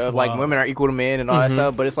empowerment part That's of like wild. women are equal to men and all that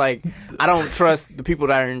stuff, but it's like I don't trust the people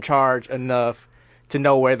that are in charge enough to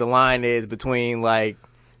know where the line is between like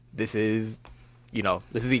this is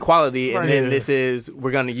equality and Right. then Yeah. this is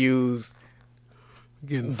we're gonna use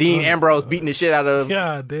Getting Dean stunned. Ambrose beating the shit out of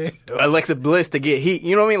God damn. Alexa Bliss to get heat.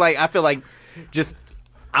 You know what I mean? Like I feel like just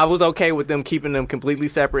I was okay with them keeping them completely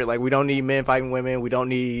separate. Like we don't need men fighting women. We don't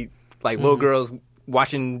need like little girls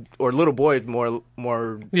watching or little boys more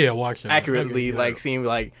Yeah, watching accurately Yeah. like seem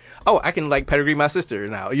like I can like pedigree my sister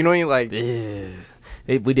now. You know what I mean?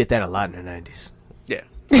 Like We did that a lot in the 90s. yeah.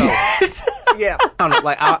 yeah. I don't know.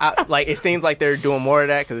 Like I like it seems like they're doing more of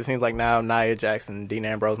that because it seems like now Nia Jax and Dean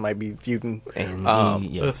Ambrose might be feuding. And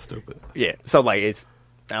yeah. That's stupid. Yeah. So like it's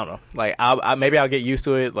I don't know. Like I maybe I'll get used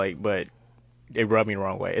to it. Like but it rubbed me the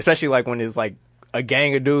wrong way, especially like when it's like a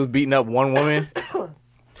gang of dudes beating up one woman.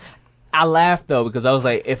 I laughed though because I was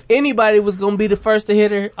like, if anybody was gonna be the first to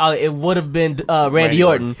hit her, it would have been Randy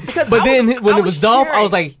Orton. But then when it was Dolph, I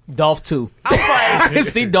was like, Dolph too. I was like, I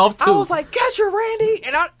could see Dolph too. I was like, catch her, Randy,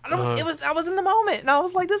 and I don't. I was in the moment, and I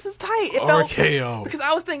was like, this is tight. It felt RKO. because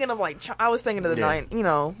I was thinking of like I was thinking of the night. You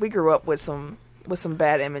know, we grew up with some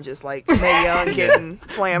bad images, like Mae Young getting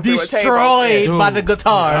slammed through a table. Destroyed Dude, by the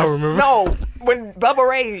guitars. I remember. No, when Bubba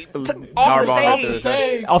Ray off the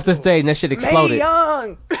stage, Off the stage, and that shit Mae exploded.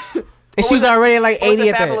 Young. And she was already like Or was 80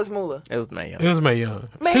 it at Fabulous that. Moolah It was Mae Young. It was Mae Young.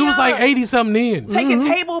 Mae She was like Young. 80-something in. taking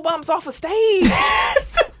table bumps off a stage.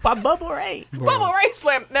 By Bubba Ray. Bubba Ray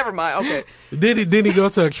slammed. Never mind. Okay. Did he go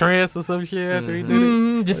to a trance or some shit after he did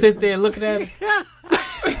it? Just sit there looking at it.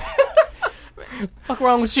 Fuck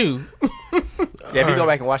wrong with you? Yeah, if you go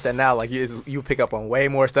back and watch that now, like you pick up on way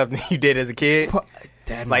more stuff than you did as a kid.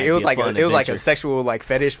 That Like might it was be like fun it was like a adventure. sexual like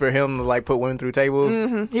fetish for him to like put women through tables.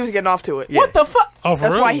 He was getting off to it. Yeah. What the fuck? Oh, for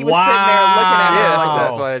That's real? why he was sitting there looking at Yeah, her. that's, like,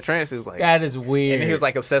 that's why the trance is like. That is weird. And he was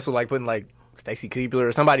like obsessed with like putting like Stacy Keibler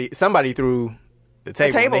or somebody through the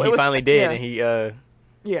table. table. And then It he was- finally did, yeah. and he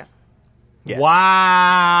yeah. yeah.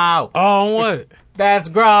 Wow. Oh, what? That's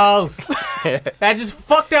gross. That just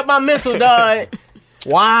fucked up my mental, dog.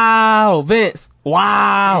 Wow, Vince.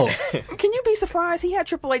 Wow. Can you be surprised? He had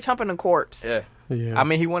Triple H humping a corpse. Yeah. Yeah. I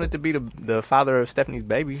mean, he wanted to be the father of Stephanie's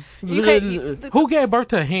baby. You can't, Who gave birth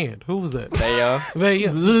to a hand? Who was that? Mae Young. Mae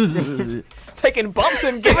Young. taking bumps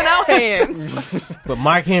and giving out hands. But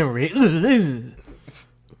Mark Henry.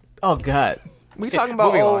 Oh, God. We talking about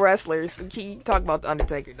Moving old on. wrestlers. Keep talking about the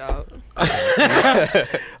Undertaker, dog.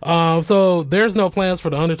 So there's no plans for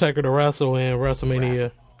the Undertaker to wrestle in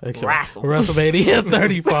WrestleMania. Wrestle. WrestleMania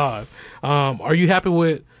 35. Are you happy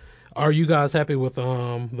with? Are you guys happy with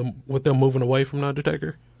with them moving away from the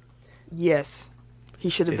Undertaker? Yes, he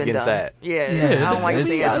should have It's been getting done. sad. Yeah, I don't like to it's,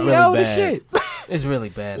 see it's it. really bad. It's really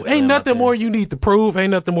bad. Ain't nothing more you need to prove.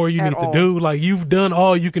 Ain't nothing more you At need all. to do. Like you've done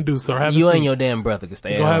all you can do. So have You a seat. and your damn brother can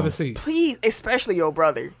stay Go at have home. a seat. Please, especially your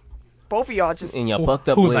brother. Both of y'all just In your fucked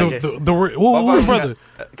up Who's ways. who's brother?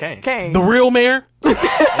 Kane. came. The real mayor?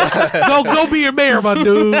 go be your mayor, my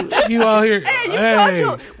dude. You out here? Hey,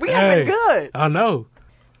 you we have been good. I know.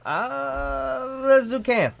 Let's do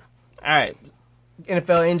Cam. All right.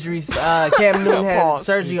 NFL injuries. Cam Newton had Pause.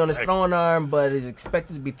 surgery on his throwing arm, but is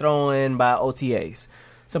expected to be throwing by OTAs.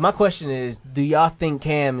 So my question is, do y'all think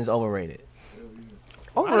Cam is overrated?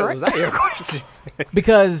 Overrated. Was that your question?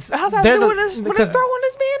 Because How's that there's doing this when his throwing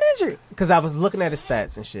is being injured? Because I was looking at his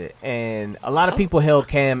stats and shit, and a lot of people held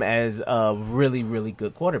Cam as a really, really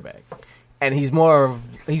good quarterback. And he's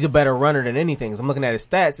a better runner than anything. So I'm looking at his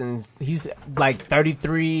stats, and he's like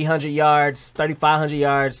 3,300 yards, 3,500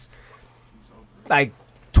 yards, like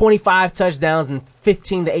 25 touchdowns and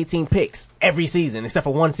 15 to 18 picks every season, except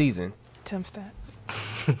for one season. Tim stats.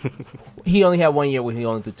 He only had 1 year where he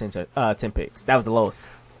only threw 10 picks. That was the lowest.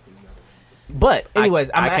 But anyways,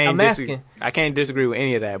 I'm asking. I can't disagree with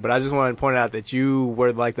any of that, but I just wanted to point out that you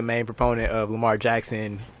were like the main proponent of Lamar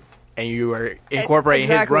Jackson, and you were incorporating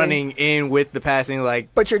his Exactly. running in with the passing, like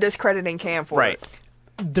But you're discrediting Cam for right.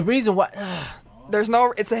 it. The reason why There's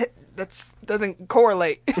no. That doesn't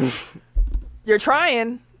correlate. You're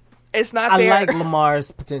trying. It's not I there. like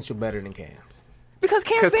Lamar's potential better than Cam's. because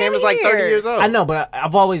Cam's Because Cam been is like 30 here. years old. I know, but I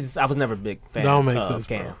was never a big fan Don't make of sense,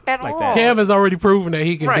 Cam bro. At like all. that. Cam has already proven that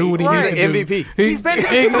he can Right, do what he right. needs to do. MVP. He's been to the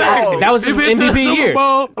Super Exactly. Bowl. That was his He's been to the MVP Super year.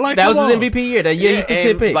 Bowl. Like, That was come his on. MVP year. That year he threw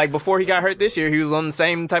 10 picks. Like before he got hurt this year, he was on the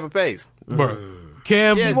same type of pace. Bro.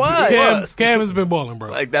 Cam, Yeah, he was. Cam has been balling,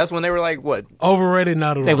 bro. Like that's when they were like what? Overrated,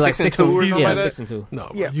 not at they all. was like 6 6 and 2 or and something yeah, like that? 6 and 2. No,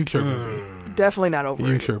 bro, Yeah. you tripping. Definitely not over.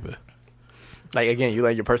 You it. tripping. Like again, you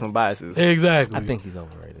like your personal biases. Exactly. I think he's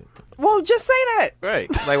overrated. Well, just say that. Right.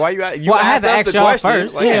 Like why you Well, I had asked to us ask the y'all question.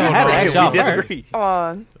 first. Like, Yeah, I had to ask y'all we first. disagree.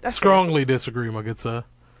 That's Strongly disagree, my good sir.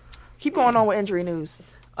 fair. Keep going on with injury news.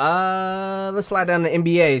 Let's slide down to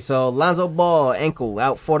NBA. So Lonzo Ball, ankle,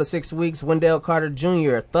 out 4 to 6 weeks. Wendell Carter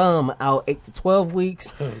Jr., thumb, out 8 to 12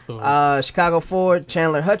 weeks. Chicago forward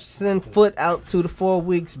Chandler Hutchison, foot, out 2 to 4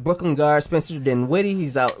 weeks. Brooklyn guard Spencer Dinwiddie,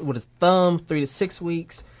 he's out with his thumb, 3 to 6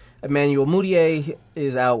 weeks. Emmanuel Mudiay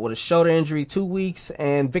is out with a shoulder injury, 2 weeks.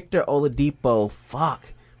 And Victor Oladipo,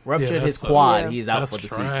 ruptured Yeah, his that's quad. Yeah. He's out That's for the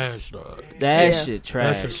season. trash, dog. That Yeah. shit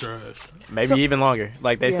trash. That's just trash. Maybe So- even longer.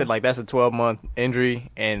 Like they Yeah. said, like that's a 12-month injury,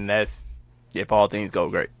 and that's if all things go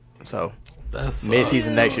great. So That's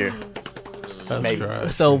mid-season next year. That's maybe.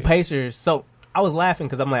 trash. So Pacers. So I was laughing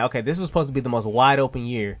because I'm like, okay, this was supposed to be the most wide open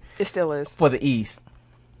year It still is. for the East,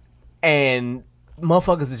 and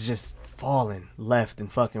motherfuckers is just falling left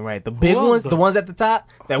and fucking right. The big else, ones, though? the ones at the top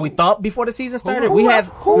that we thought before the season started, Who we had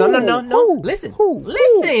else? Who? no. Who? Listen, Who?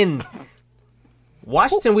 listen.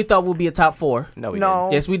 Washington, we thought would be a top 4. No, we No.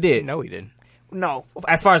 didn't. Yes, we did. No, we didn't. No.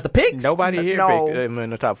 As far as the picks, Nobody here No. picked him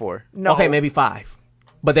in the top 4. No. Okay, maybe 5,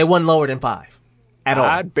 but they wasn't lower than 5 at all.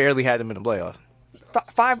 I barely had them in the playoffs.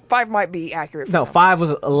 Five might be accurate. For No, them. 5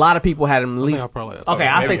 was a lot of people had them at least. I probably- Okay,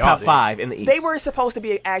 I'll say maybe top y'all did. 5 in the East. They were supposed to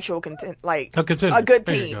be an actual A contender. a good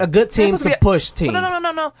There you team. go. a good They're team supposed to be a- push teams.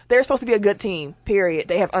 No. They're supposed to be a good team. Period.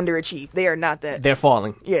 They have underachieved. They are not that. They're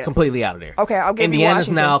falling. Yeah. Completely out of there. Okay, I'll give you Indiana's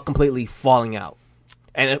Washington. now completely falling out.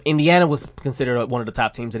 And Indiana was considered one of the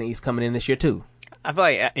top teams in the East coming in this year, too. I feel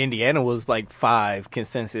like Indiana was like 5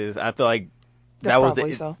 consensus. I feel like That's that was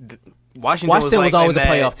probably so. Washington was like always in a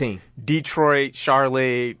playoff that team. Detroit,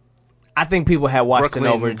 Charlotte. I think people had Washington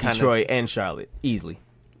Brooklyn over kinda- Detroit and Charlotte easily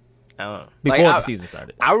I don't know. before Like, the season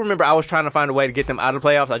started. I remember I was trying to find a way to get them out of the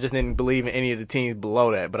playoffs. I just didn't believe in any of the teams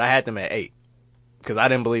below that, but I had them at 8 because I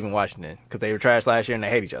didn't believe in Washington because they were trash last year and they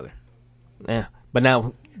hate each other. Yeah. But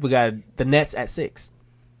now we got the Nets at 6.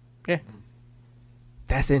 Yeah.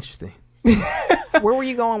 That's interesting. Where were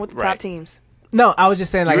you going with the top Right. teams? No, I was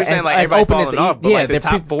just saying, like, You were saying as, like as everybody's open as falling the off, but like the they're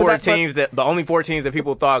top peop- 4 but- teams, the only 4 teams that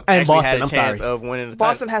people thought And actually Boston, had a I'm chance sorry. of winning the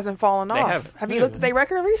Boston title. hasn't fallen They off. have. Have you looked at their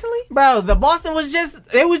record recently? Bro, the Boston was just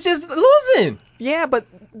losing. Yeah, but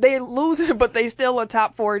they losing, but they still a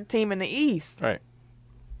top 4 team in the East. Right.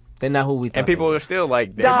 They're not who we thought. And people they are still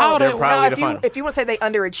like, No, they're no, probably if the final. if you want to say they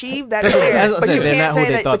underachieved, that's fair. That's what I But said, you they're can't not who say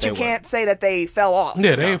they that. thought But you they can't say that they fell off.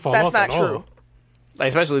 Yeah, they ain't fall That's off not at true. all. Like,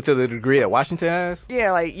 especially to the degree that Washington has.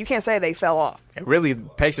 Yeah, like you can't say they fell off. And really,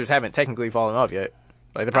 Pacers haven't technically fallen off yet.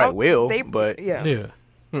 Like, they probably will, but yeah,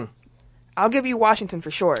 Yeah. I'll give you Washington for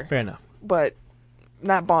sure, Fair enough. but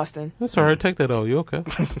not Boston. That's all right. Take that out. You okay?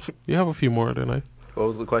 You have a few more tonight. what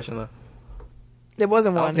was the question, though? There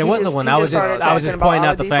wasn't one. There He wasn't just- one. he I was just started pointing talking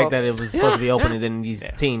out the about fact Oladipo. that it was supposed to be open, and then these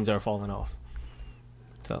teams are falling off.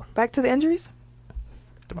 So, Back to the injuries.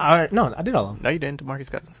 all right, no, I did all of them. No, you didn't, DeMarcus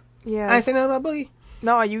Cousins. Yeah. I ain't saying nothing about Boogie.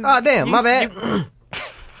 No, you. Oh damn, you- my bad.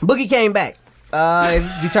 Boogie came back.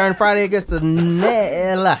 Returned Friday against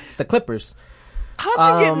the Clippers.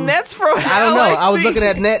 How'd you get Nets from? I don't know. I was looking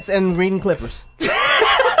at Nets and reading Clippers.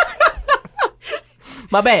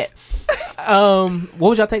 My bad. What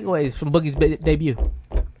was y'all takeaways from Boogie's debut?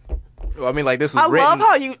 Well, I mean, like this was I written. love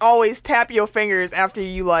how you always tap your fingers after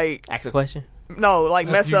you like Ask a question.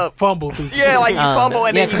 mess You up. fumble through Yeah, like you fumble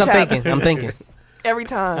and yeah, then you 'cause tap I'm thinking. every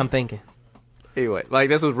time. I'm thinking. Anyway, like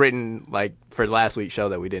this was written like for last week's show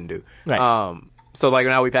that we didn't do. Right. So like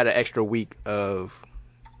now we've had an extra week of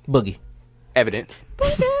Boogie. evidence.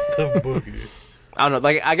 Boogie. I don't know.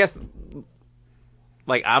 Like I guess,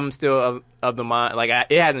 like I'm still of the mind. Like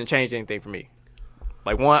it hasn't changed anything for me.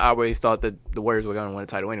 Like one, I always thought that the Warriors were going to win the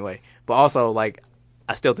title anyway. But also, like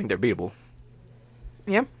I still think they're beatable.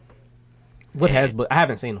 Yeah. I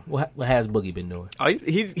haven't seen him. What has Boogie been doing? Oh,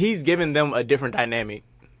 he's given them a different dynamic.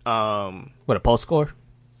 What, a post score?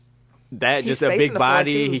 That He's just a spacing big the floor,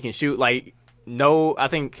 body. too. He can shoot. Like no, I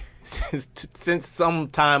think since some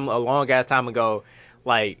time a long ass time ago,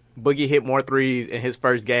 like Boogie hit more threes in his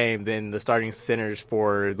first game than the starting centers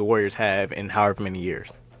for the Warriors have in however many years.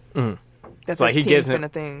 That's Like like he gives him been a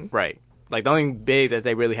thing. right. Like the only big that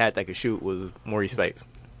they really had that could shoot was Maurice Spates.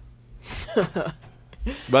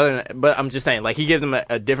 But I'm just saying, like he gives them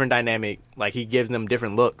a different dynamic. Like he gives them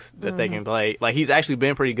different looks that they can play. Like he's actually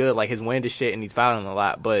been pretty good. Like his wind is shit and he's fouling a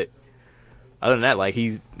lot. But other than that, like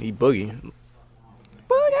he Boogie.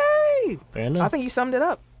 Boogie! Fair enough. I think you summed it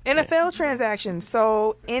up. NFL transactions.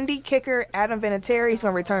 So, Indy kicker Adam Vinatieri is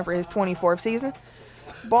going to return for his 24th season.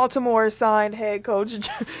 Baltimore signed head coach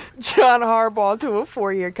John Harbaugh to a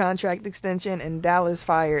 4-year contract extension, and Dallas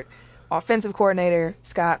fired offensive coordinator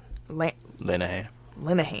Scott Linehan.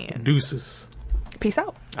 Linehan. Deuces. Peace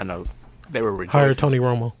out. I know they were rejoicing. Hire Tony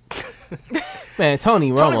Romo. Man,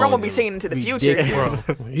 Tony Romo. Tony Romo be seeing into the future. ridiculous.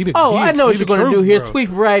 Bro. I know what you're going to do here. Bro. Sweep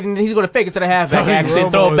right, and he's going to fake it to the halfback Tony action,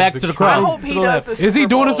 Romo throw it is back the to the truth. I crowd. hope to he the does left. the Super Is he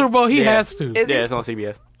doing the Bowl. Super Bowl? He Yeah. has to. Is Yeah, he? it's on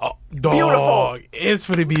CBS. Oh, dog, Beautiful. It's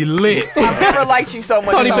for to be lit. I've never liked you so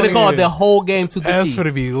much. Tony Tony. finna call the whole game to the That's T. for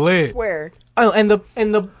to be lit. Swear. Oh, and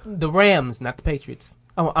the Rams, not the Patriots.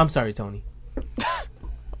 Oh, I'm sorry, Tony.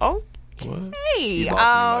 Oh, What? hey. You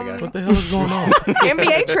lost me, my guy. What the hell is going on?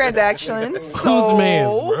 NBA transactions. Whose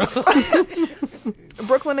man's, bro?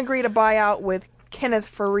 Brooklyn agreed to buy out with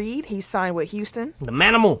Kenneth Faried. He signed with Houston. The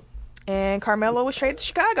Manimal. And Carmelo was traded to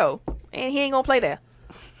Chicago. And he ain't going to play there.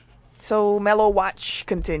 So Melo watch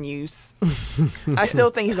continues. I still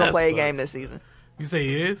think he's going to That play a sucks. game this season. You say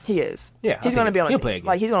he is? He is. Yeah, I He's going to think be on a he'll team. play again.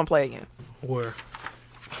 Like, he's going to play again. Where?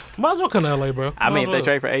 Might as well come to LA, bro. I mean, if Might they as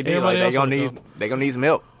trade for AD, Everybody like else they gonna wanna need they gonna need some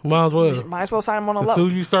milk. go. Might as well. Might as well sign him on a As low. soon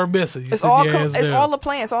as you start missing, you It's sit all your ass it's down. all the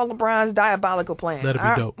plan. It's all LeBron's diabolical plan. That'd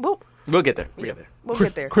be dope. We'll get there. We'll get there. We'll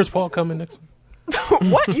get there. Chris Paul coming next week.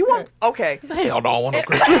 What? You want? Okay. Hell no, I want no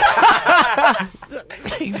Chris Paul.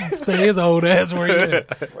 Stay his old ass where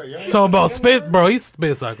he is. Talking about spit, bro. He's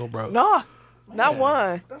spit cycle, bro. No, not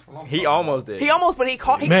one. He almost did. He almost, but he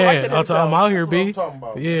corrected Man, I'm himself. out here, That's what I'm B. talking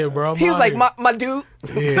about. Yeah, bro. I'm He was out like, here. my dude.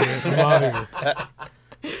 Yeah, I'm out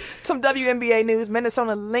here. Some WNBA news.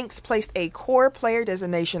 Minnesota Lynx placed a core player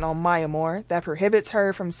designation on Maya Moore that prohibits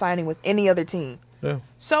her from signing with any other team. Yeah.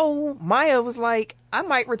 So Maya was like, I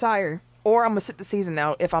might retire, or I'm going to sit the season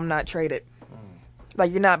out if I'm not traded.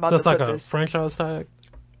 Like, you're not about So it's to like put a this franchise tag?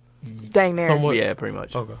 dang there. somewhat- Yeah, pretty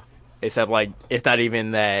much. Okay. Except like it's not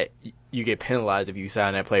even that you get penalized if you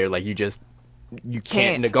sign that player. Like you can't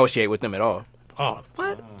Can't. negotiate with them at all. Oh,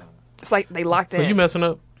 what? It's like they locked So in. you messing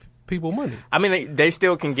up people money. I mean, they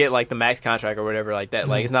still can get like the max contract or whatever like that.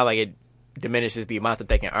 Like it's not like it diminishes the amount that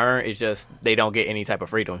they can earn. It's just they don't get any type of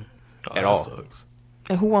freedom Oh, at that all. sucks.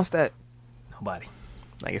 And who wants that? Nobody.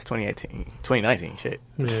 Like it's 2019 shit.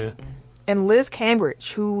 Yeah. And Liz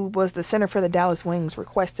Cambridge, who was the center for the Dallas Wings,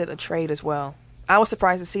 requested a trade as well. I was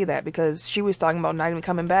surprised to see that because she was talking about not even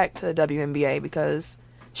coming back to the WNBA because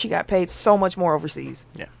she got paid so much more overseas.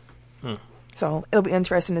 Yeah, So it'll be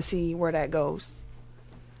interesting to see where that goes.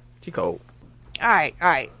 she cold. All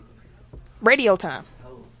right. Radio time.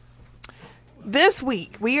 This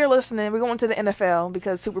week, we are listening. We're going to the NFL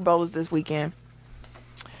because Super Bowl is this weekend.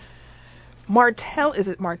 Is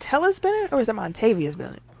it Martellus Bennett or is it Montavious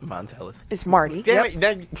Bennett? Montellus. It's Marty. Damn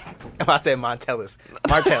Yep. it! I said Montellus.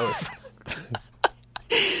 Martellus.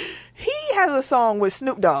 He has a song with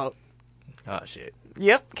Snoop Dogg. Oh shit.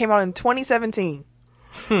 Yep, came out in 2017.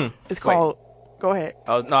 It's called. Go ahead.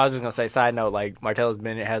 I was just gonna say. Side note, like Martellus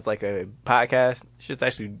Bennett has like a podcast. Shit's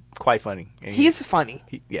actually quite funny. And He's funny.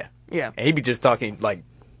 yeah, Yeah. and he be just talking like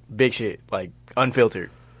big shit, like unfiltered.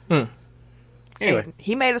 Anyway, And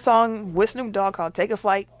he made a song with Snoop Dogg called "Take a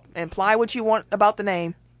Flight." Imply what you want about the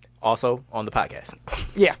name. also on the podcast,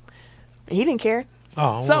 Yeah, he didn't care.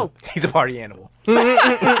 Oh, So he's a party animal.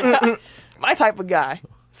 my type of guy.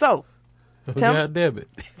 So Tim? God damn it.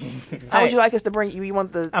 how would you like us to bring you? You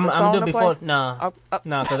want the I'm song gonna do to it before. play? No,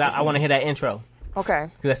 because I want to hear that intro. Okay.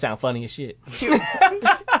 Because that sounds funny as shit. Cute.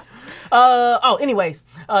 Anyways,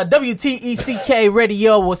 WTECK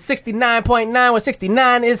radio was 69.9 where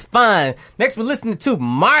 69 is fine. Next we're listening to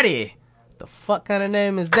Marty. The fuck kind of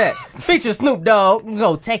name is that? Feature Snoop Dogg.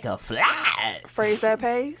 Go take a flight. Phrase that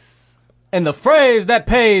pays. And the phrase that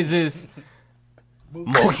pays is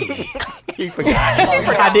Mookie. He forgot.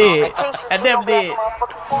 I did. I never did.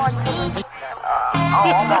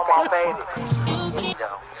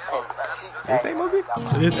 Did he say movie?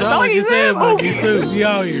 It sounds like you said monkey too. He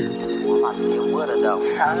out here.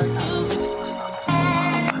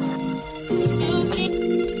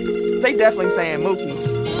 They definitely saying Mookie.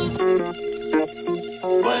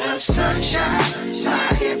 What up, sunshine, my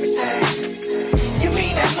everything? You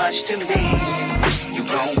mean that much to me. You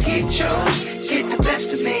gon' get yours, get the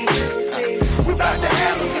best of me. We about to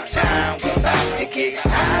have a good time, we about to get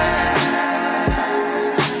high.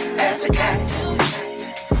 As a cat,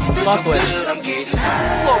 Fuck with it. I'm getting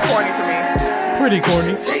high. It's a little corny for me. Pretty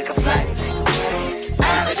corny. Take a flight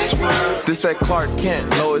out of this world. This that Clark Kent,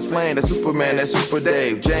 Lois Lane, that Superman, that Super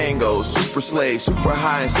Dave, Django, Super Slave, super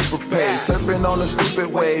high and super paid, surfing on a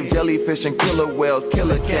stupid wave, jellyfish and killer whales,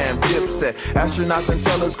 killer cam, dipset, astronauts and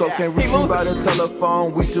telescope can reach you by the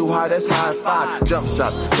telephone. We too high, that's high five. Jump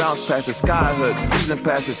shots, bounce passes, sky hooks, season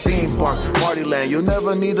passes, theme park, party land. You'll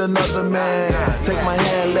never need another man. Take my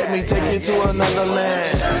hand, let me take you to another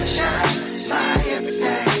land. Sunshine, my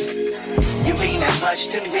everything. You mean that much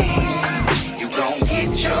to me. You gon' get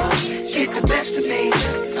yours, get the best of me.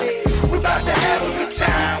 We about to have a good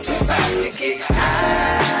time, we about to get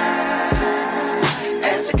high.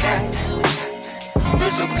 As a cat,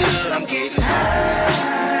 feel so good, I'm getting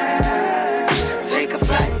high. Take a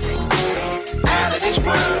flight out of this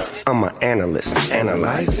world. I'm an analyst,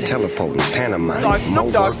 analyze, teleporting, pantomime. Dog,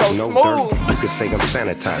 Snoop Dogg so no smooth. dirt. You could say I'm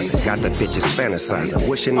sanitizing. Got the bitches fantasizing.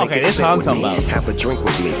 Wishing they Okay, could this sit what I'm with talking me, about. have a drink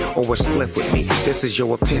with me, or a split with me. This is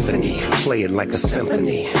your epiphany. Play it like a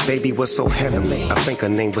symphony. Baby was so heavenly. I think her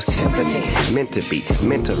name was Tiffany. Meant to be,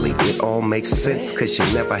 mentally, it all makes sense. Cause you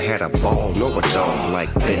never had a ball nor a dog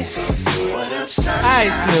like this.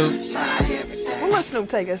 Alright, Snoop. We'll let Snoop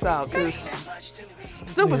take us out because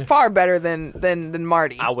Snoop is far better than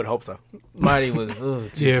Marty. I would hope so. Marty was,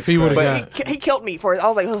 Yeah, if he would have got He killed me for it. I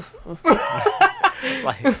was like, ugh.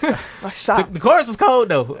 Like, I shot. The chorus was cold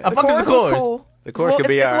though. I fucked with the chorus. was cool. the chorus could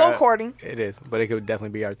be it's our. a little courting. It is, but it could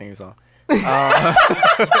definitely be our theme song.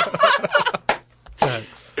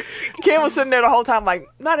 facts. Ken was sitting there the whole time like,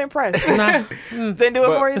 not impressed. Nah, Didn't do it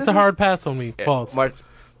But for you. it's this a week? hard pass on me. Pause.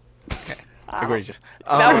 Egregious.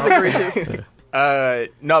 That was egregious.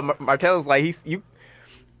 No, Martell's like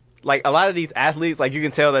like a lot of these athletes, like you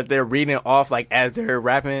can tell that they're reading off like as they're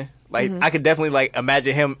rapping. Like I could definitely like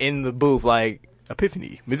imagine him in the booth, like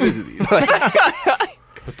epiphany. Like,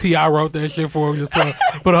 T.I. wrote that shit for him. Just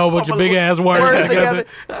put a whole bunch of big ass words Words together.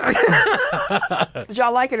 Did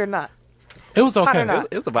y'all like it or not? It was okay. or not?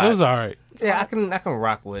 it was a vibe. It was all right. Yeah, I can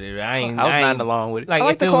rock with it. I was nodding along with it. Like I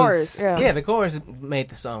like if the it chorus, was, yeah. the chorus made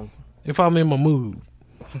the song. If I'm in my mood.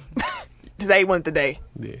 Today went the day.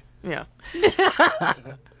 Yeah. Yeah.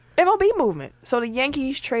 MLB movement. So the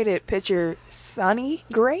Yankees traded pitcher Sonny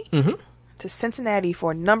Gray to Cincinnati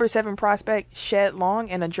for number 7 prospect Shed Long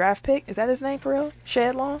and a draft pick. Is that his name for real?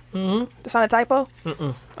 Shed Long? Mm-hmm. That's not a typo?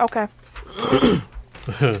 Okay. I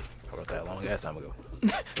wrote that a long ass time ago.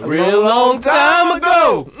 A real long time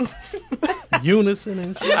ago. Unison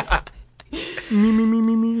and shit.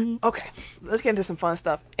 Okay. Let's get into some fun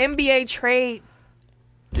stuff. NBA trade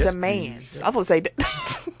demands. I was going to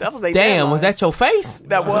say Damn, was that your face?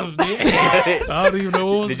 That was. I don't even know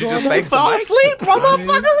what was Did you going just on. face the Fall mic? asleep,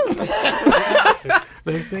 motherfucker.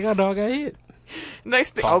 Next thing I know, I got hit.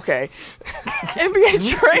 Next thing. Okay. NBA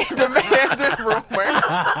trade demands and rumors.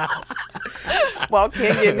 Well,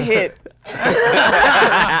 Ken getting hit.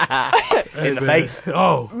 In the face.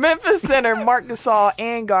 Oh. Memphis center Mark Gasol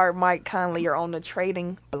and guard Mike Conley are on the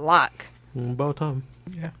trading block. About time.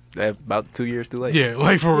 That's about 2 years too late. Yeah,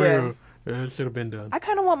 like for Yeah. real. Yeah, it should have been done. I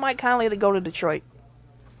kind of want Mike Conley to go to Detroit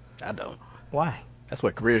I don't. Why? That's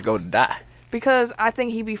where careers go to die. because I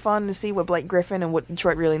think he'd be fun to see what Blake Griffin and what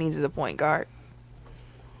Detroit really needs as a point guard.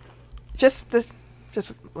 Just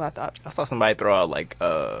what I thought. I saw somebody throw out like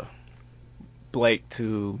Blake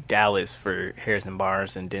to Dallas for Harrison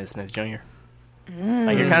Barnes and Dennis Smith Jr.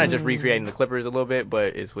 Like you're kind of just recreating the Clippers a little bit,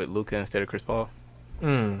 but it's with Luka instead of Chris Paul.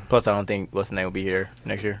 Plus, I don't think what's the name will be here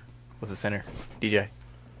next year. What's the center? DJ.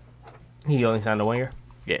 He only signed a 1 year.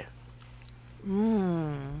 Yeah.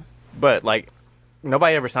 But like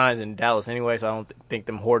nobody ever signs in Dallas anyway, so I don't think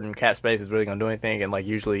them hoarding cap space is really gonna do anything. And like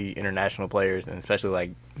usually international players, and especially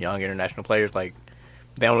like young international players, like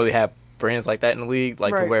they don't really have friends like that in the league,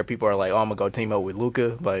 like to Right. where people are like, "Oh, I'm gonna go team up with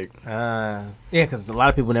Luca." Like, Yeah, because a lot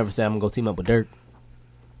of people never say I'm gonna go team up with Dirk.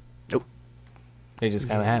 Nope. It just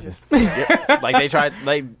kind of happens. yeah, like they tried,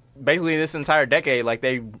 like basically this entire decade, like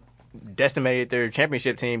they decimated their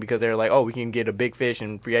championship team because they're like, "Oh, we can get a big fish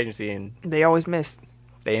in free agency," and They always miss.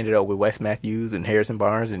 they ended up with Wes Matthews and Harrison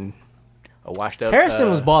Barnes and a washed up. Harrison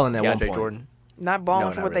was balling at one DeAndre point. Jordan. Not balling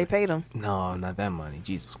No, for not what really. they paid him. No, not that money.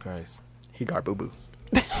 Jesus Christ. He got boo boo.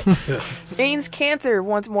 Eanes Cantor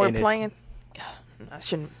wants more Ennis. playing. I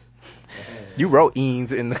shouldn't. You wrote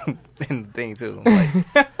Eanes in the thing too. Like,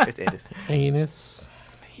 it's Ennis. Anus.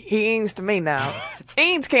 He Eanes to me now.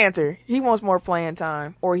 Eanes Cantor. He wants more playing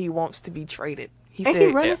time, or he wants to be traded. He Ain't said.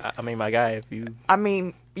 he running? I mean, my guy, if you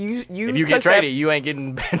You if you took get traded, you ain't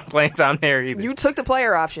getting playing time there either. You took the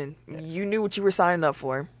player option. You knew what you were signing up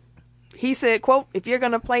for. He said, quote, if you're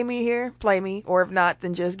going to play me here, play me. Or if not,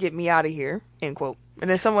 then just get me out of here, end quote. And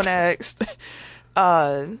then someone asked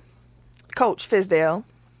Coach Fizdale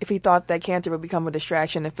if he thought that Cantor would become a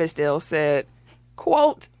distraction. And Fizdale said,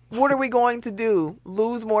 quote, what are we going to do?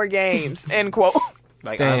 Lose more games, end quote.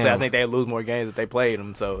 Like, Damn. honestly, I think they'd lose more games if they played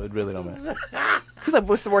them, so it really don't matter. He's like,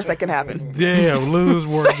 what's the worst that can happen? Damn, lose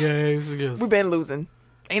more games. Yes. We've been losing.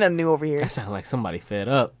 Ain't nothing new over here. That sounds like somebody fed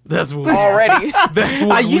up. That's what. Already. That's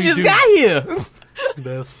what You we just do. got here.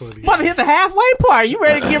 That's funny. About to hit the halfway part. You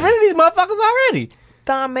ready to get rid of these motherfuckers already?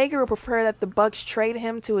 Thon Maker would prefer that the Bucks trade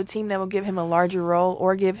him to a team that will give him a larger role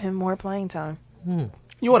or give him more playing time.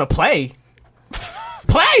 You want to play?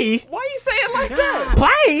 Play? Why you say it like that?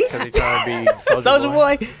 Play? Because they trying to be Soldier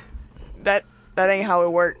boy. That ain't how it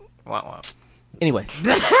worked. Wah, wah. Anyways, It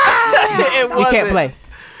you wasn't. can't play.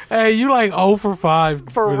 Hey, you like 0 for 5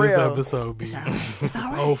 For this real. episode, B. It's all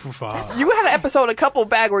right. 0 for 5. You had an episode a couple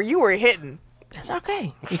back where you were hitting. It's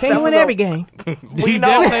okay. You can't was win a- every game. We know.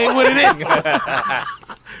 definitely ain't what it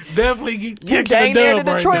is. Definitely You kicking gained the there to dub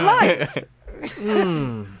right Detroit now.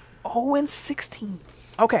 Lions. 0-16.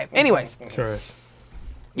 Okay, anyways. Trash.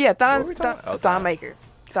 Yeah, What were we Thon talking about? Thon Maker.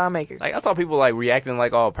 Thon Maker. Like, I saw people, like, reacting,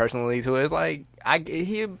 like, all personally to it. It's like,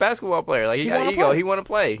 he a basketball player. Like, he got wanna ego. play. He want to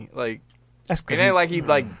play. Like, That's it ain't like he,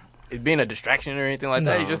 like, is being a distraction or anything like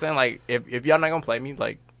that. No. He's just saying, like, if y'all not going to play me,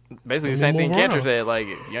 like, basically the Let same me thing move Cantor around. said. Like,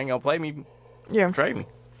 if you ain't going to play me, Yeah. trade me.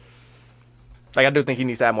 Like, I do think he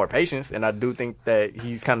needs to have more patience, and I do think that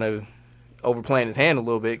he's kind of overplaying his hand a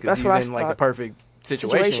little bit because That's what I he's in, like, the thought. perfect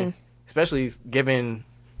situation. Especially given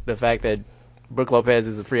the fact that Brook Lopez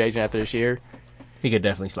is a free agent after this year. He could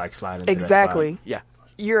definitely like slide into Exactly. Yeah.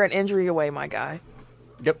 You're an injury away, my guy.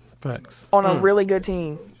 Yep. Facts. On a really good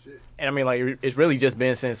team. And I mean, like, it's really just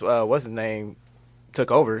been since what's his name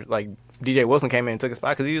took over. Like, DJ Wilson came in and took his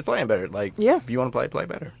spot because he was playing better. Like, Yeah. if you want to play, play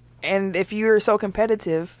better. And if you're so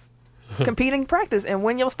competitive, compete in practice and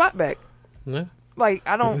win your spot back. Yeah. Like,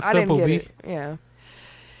 I It's didn't simple, get B. it. Yeah.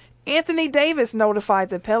 Anthony Davis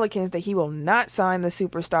notified the Pelicans that he will not sign the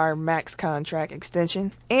superstar max contract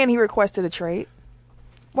extension, and he requested a trade,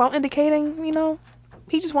 while indicating,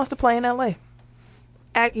 he just wants to play in LA.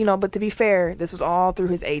 But to be fair, this was all through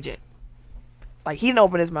his agent. Like, he didn't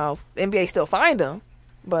open his mouth. The NBA still fined him,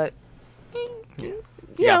 but You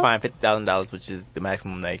got fined $50,000, which is the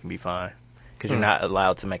maximum that you can be fined because you're not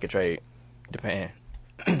allowed to make a trade. Depend.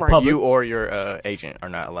 right. You or your agent are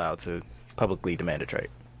not allowed to publicly demand a trade.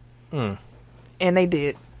 And they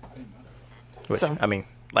did. Which, So- I mean,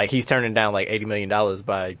 like, he's turning down like $80 million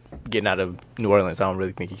by getting out of New Orleans. I don't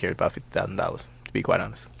really think he cares about $50,000, to be quite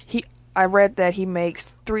honest. I read that he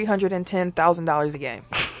makes $310,000 a game.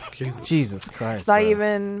 Jesus Christ. It's not bro.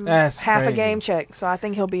 even That's half a crazy. game check, so I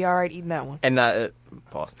think he'll be all right eating that one. And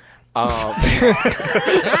pause.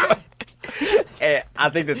 And I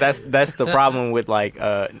think that's the problem with, like,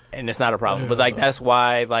 and it's not a problem, but, like, that's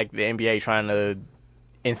why, like, the NBA trying to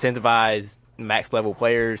incentivize max level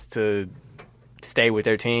players to stay with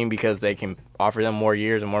their team because they can offer them more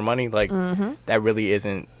years and more money. Like, that really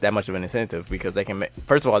isn't that much of an incentive because they can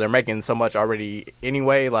first of all, they're making so much already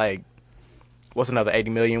anyway. Like, what's another 80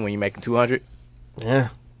 million when you're making 200? Yeah.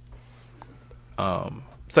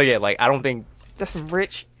 So yeah, like, I don't think That's some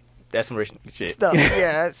rich that's some rich shit. stuff.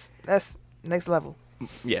 Yeah, that's next level.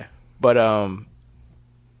 Yeah, but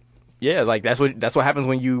yeah, like, that's what happens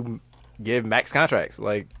when you give max contracts.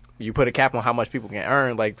 Like, you put a cap on how much people can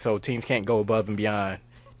earn, like, so teams can't go above and beyond.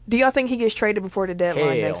 Do y'all think he gets traded before the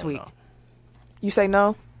deadline Hell next week? no. You say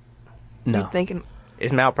no? No. You thinking?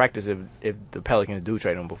 It's malpractice if the Pelicans do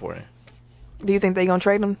trade him before then. Do you think they gonna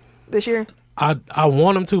trade him this year? I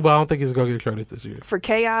want him to, but I don't think he's going to get traded this year. For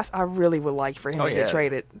chaos, I really would like for him Oh, to yeah. get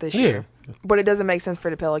traded this Yeah. year. But it doesn't make sense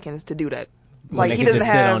for the Pelicans to do that. When Like they he can doesn't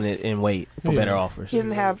just sit have on it and wait for better offers. he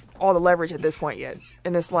doesn't have all the leverage at this point yet,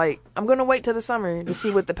 and it's like I'm gonna wait till the summer to see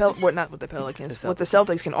what the not what the Pelicans, what the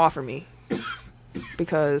Celtics can offer me,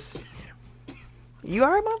 because you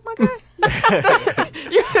are my guy.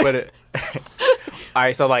 But all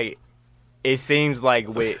right, so like it seems like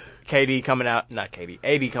with AD coming out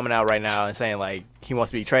right now and saying like he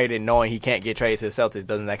wants to be traded, knowing he can't get traded to the Celtics,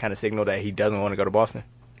 doesn't that kind of signal that he doesn't want to go to Boston?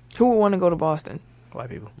 Who would want to go to Boston? White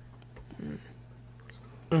people.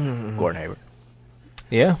 Gordon Hayward.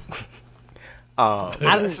 Yeah.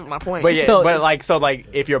 This is my point. But yeah, So- but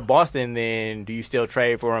if you're Boston, then do you still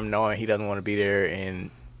trade for him, knowing he doesn't want to be there and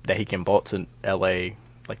that he can bolt to LA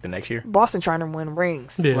like the next year? Boston trying to win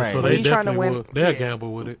rings. Yeah, Right. so But they he's trying to definitely win- would. They'll yeah.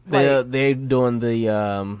 gamble with it. They're doing the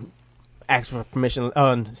ask for permission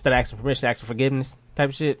instead of asking for permission, ask for forgiveness type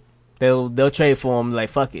of shit. They'll trade for him like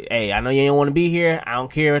fuck it. Hey, I know you ain't want to be here. I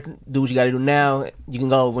don't care. Do what you got to do now. You can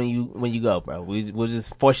go when you go, bro. We'll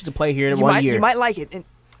just force you to play here in 1 year. You might like it. And,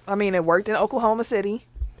 I mean, it worked in Oklahoma City.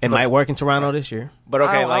 It might work in Toronto this year. But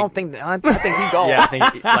okay, I don't think that. I think he go. yeah, I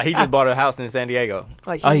think like he just bought a house in San Diego.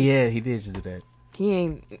 Like Oh yeah, he did just do that. he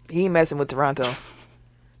ain't messing with Toronto.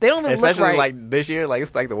 They don't even Especially look right, like this year, like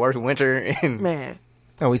it's like the worst winter in man,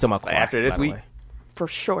 Oh, we talking about Like, Kawhi, after this by the week? way. for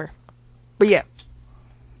sure. But yeah,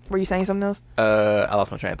 were you saying something else? I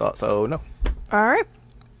lost my train of thought, so no. All right.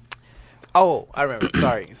 Oh, I remember.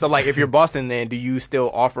 Sorry. So like if you're Boston, then do you still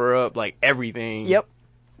offer up like everything? Yep.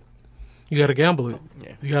 You got to gamble it.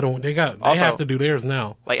 Yeah. They Also- have to do theirs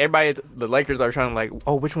now. Like everybody, the Lakers are trying to like,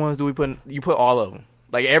 oh, which ones do we put in? You put all of them.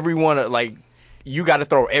 Like everyone, like you got to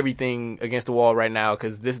throw everything against the wall right now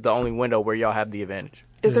because this is the only window where y'all have the advantage.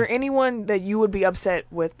 Is there anyone that you would be upset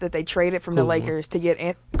with that they traded from the Kuzma. Lakers to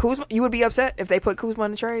get Kuzma? You would be upset if they put Kuzma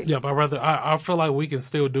in the trade? Yeah, but I feel like we can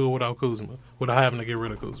still do it without Kuzma, without having to get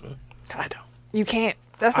rid of Kuzma. I don't. You can't.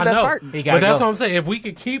 That's the I best know, part. He gotta but that's go. what I'm saying. If we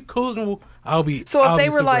could keep Kuzma, I'll be. So I'll if they be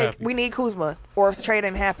were super like, happy. we need Kuzma, or if the trade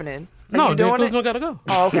ain't happening, are no, you then doing Kuzma it? got to go.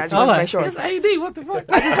 Oh, okay. I just want to make sure. It's AD. What the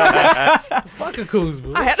fuck? Fucking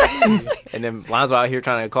Kuzma. I had- And then Lonzo out here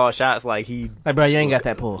trying to call shots like he Like, bro, you ain't got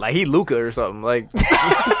that pull. like he Luka or something. Like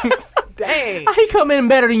Dang. How he come in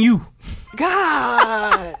better than you?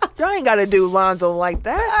 God. Y'all ain't got to do Lonzo like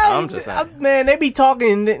that. I'm just saying. Man, they be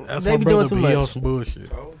talking. That's They my be brother doing too be on much. some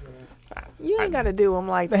bullshit. You ain't got to do him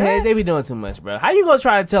like Hey, that. they be doing too much, bro. How you gonna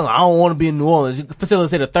try to tell them I don't want to be in New Orleans? You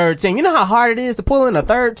facilitate a third team. You know how hard it is to pull in a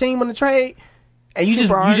third team on the trade, and you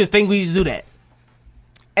Super hard. just think we just do that.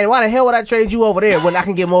 And why the hell would I trade you over there when I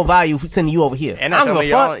can get more value for sending you over here? And I that's don't something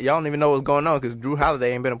give a fuck. y'all don't even know what's going on because Drew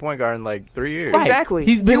Holiday ain't been a point guard in like 3 years. Right. Exactly.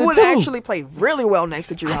 He's been you a would two. actually play really well next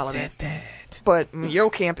to Drew Holiday. But your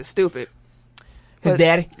camp is stupid. His But-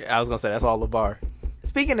 daddy. I was gonna say that's all LeVar.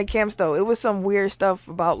 Speaking of camps, though, it was some weird stuff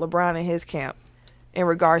about LeBron and his camp in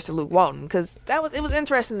regards to Luke Walton, because it was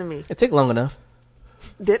interesting to me. It took long enough.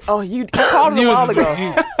 You called it a while ago.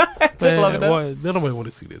 long enough. Boy, they don't want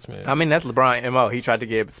to see this, man. I mean that's LeBron MO. He tried to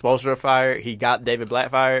get Spoelstra fired. He got David Blatt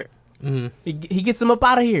fired. He gets him up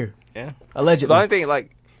out of here. Yeah. Allegedly. The only thing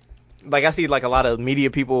like I see like a lot of media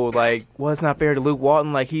people like, well, it's not fair to Luke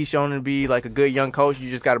Walton. Like he's shown to be like a good young coach. You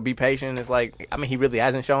just got to be patient. It's like, I mean, he really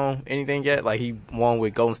hasn't shown anything yet. Like he won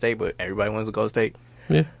with Golden State, but everybody wins with Golden State.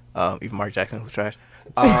 Yeah. Even Mark Jackson was trash.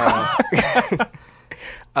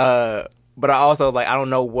 But I also like I don't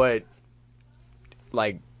know what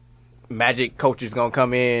like Magic coach is gonna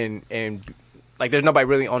come in and like there's nobody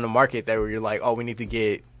really on the market that where you're like, oh, we need to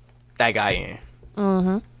get that guy in.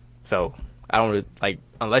 Mm-hmm. So I don't really, like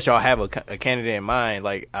unless y'all have a candidate in mind.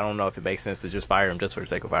 Like I don't know if it makes sense to just fire him just for the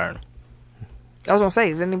sake of firing him. I was gonna say,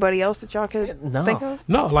 is anybody else that y'all could No. think of?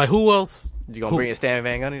 No, like who else? You gonna bring in Stan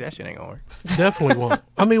Van Gundy? That shit ain't gonna work. Definitely won't.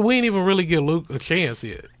 I mean, we ain't even really give Luke a chance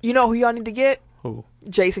yet. You know who y'all need to get? Who?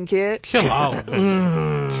 Jason Kidd. Chill out.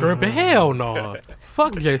 Tripping. Hell no.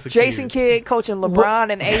 Fuck Jason Kidd. Jason Kidd coaching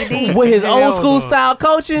LeBron and AD. With his Hell old school no. style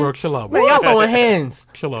coaching. Bro, chill out, Man, bro. y'all throwing hands.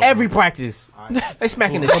 Chill out, Every bro. practice. They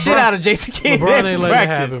smacking the shit out of Jason Kidd. LeBron every ain't letting it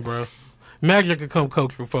practice. happen, bro. Magic could come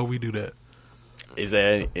coach before we do that. Is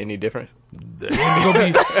there any difference?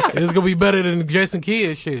 It's gonna be better than Jason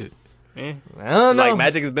Kidd shit. Eh. I don't know. Like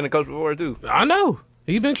Magic has been a coach before too. I know.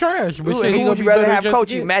 He been trash. But Who, shit, he who gonna would be you rather better have than coach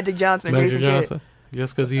Jason you, Kidd. Magic Johnson or Magic Jason Johnson. Kidd?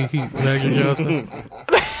 Just because he Magic Johnson.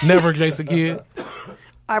 Never Jason Kidd.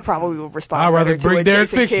 I probably would respond. I'd rather better to bring a Derek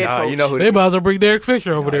Jason Fisher. Kidd Nah, coach. you know who They might as well bring Derek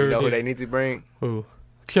Fisher over there. you know who then. they need to bring? Who?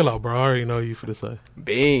 Chill out, bro. I already know you for the say.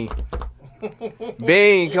 Bean.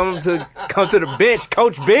 Bean, come to the bench,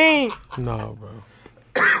 Coach Bean. No, bro.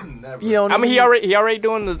 You don't I mean, need- he already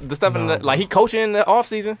doing the stuff in the, like he coaching in the off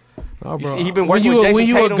season. No, bro. He been when working you with Jason when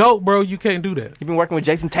you Tatum. a goat, bro, you can't do that. He been working with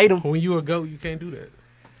Jason Tatum. When you a goat, you can't do that.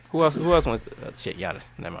 Who else went to shit, Giannis?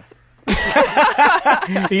 Never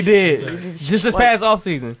mind. He did. Just this past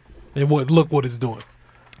offseason. And look what it's doing.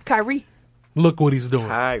 Kyrie. Look what he's doing.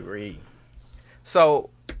 Kyrie. So,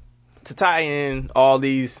 to tie in all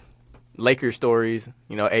these Lakers stories,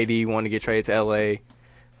 you know, AD wanting to get traded to LA,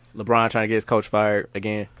 LeBron trying to get his coach fired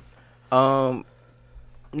again.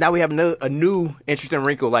 Now we have a new interesting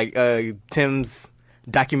wrinkle, like Tim's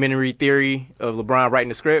documentary theory of LeBron writing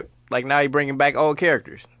the script. Like now he's bringing back old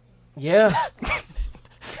characters. Yeah.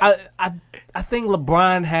 I think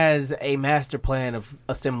LeBron has a master plan of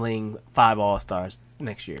assembling 5 All-Stars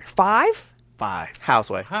next year. 5? 5.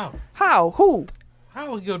 Houseway. How? Who?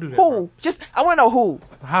 How he gonna do that? Who? Bro? Just I want to know who.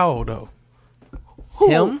 How though? Who?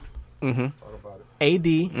 Him. Mm-hmm. AD.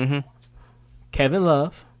 Mm-hmm. Kevin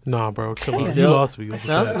Love. Nah, bro. Chill out. still- You lost me. No.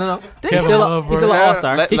 Kevin He's still, Love, he's still an bro.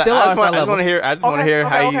 All-Star. He's still an All-Star I just level. want to hear. I just want to hear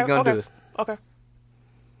how he's gonna do this. Okay.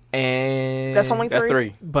 And That's only 3. That's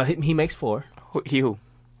 3. But he makes 4. Who?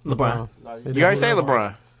 LeBron. You already said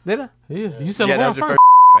LeBron. Did I? Yeah, you said Yeah, that LeBron was your first.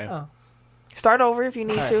 first. Fam. Start over if you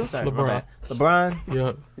need to. Sorry, LeBron. my bad.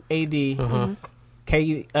 LeBron, Yeah.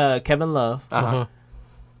 AD, Kevin Love Uh-huh.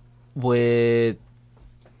 with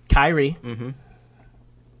Kyrie, Mm-hmm.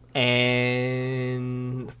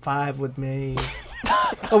 and 5 with me.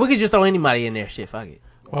 Oh, we could just throw anybody in there. Shit, fuck it.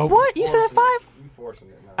 Well, What? You said 5? You forcing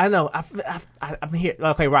it now. I know. I'm here.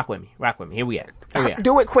 Okay, rock with me. Here we are.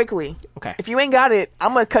 Do it quickly. Okay. If you ain't got it,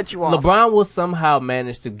 I'm gonna cut you off. LeBron will somehow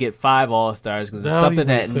manage to get 5 All-Stars because it's That something don't even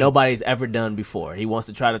that make sense. nobody's ever done before. He wants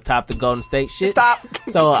to try to top the Golden State shit. Stop.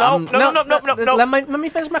 So No. Let me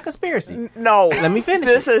finish my conspiracy. No. Let me finish.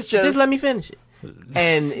 This it. is just let me finish it.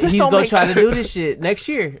 And This he's don't gonna make try to sense. do this shit next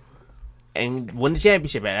year and win the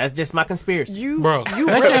championship. That's just my conspiracy. you. bro, you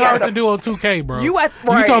that really shit hard have to do on 2K, bro. You at You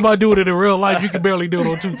right. talking about doing it in real life? You can barely do it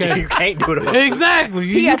on 2K. You can't do it. Exactly.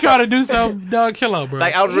 He You at try to do something, dog. Chill out, bro.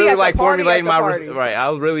 Like I was He really at the like party formulating at the my party. right. I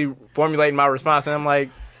was really formulating my response, and I'm like,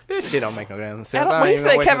 this shit don't make no damn sense. When he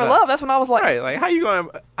said Kevin Love, that's when I was like, right? Like how you going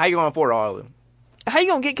to afford all of them? how you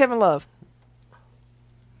gonna get Kevin Love?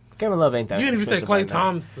 Kevin Love ain't that. you didn't even say expensive Klay right now.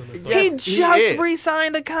 Thompson. Or something. Yes, he he just is.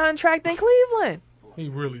 re-signed a contract in Cleveland He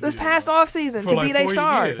really this did. past offseason For to like be their 4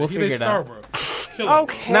 star. years. We'll He figure they it star, out. bro. Chill out.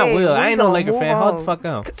 Okay, Not Will. I we ain't no gonna Laker move fan. Hold the on. fuck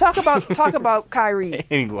on. Talk about Kyrie.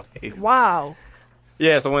 Anyway, Wow.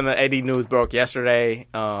 yeah. So when the AD news broke yesterday,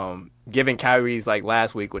 given Kyrie's like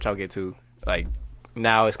last week, which I'll get to, like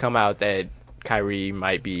now it's come out that Kyrie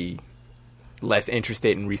might be less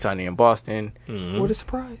interested in re-signing in Boston. What a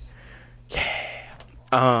surprise.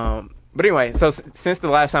 But anyway, so since the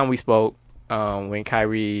last time we spoke, when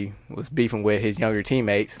Kyrie was beefing with his younger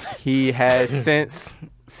teammates, he has since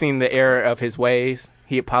seen the error of his ways.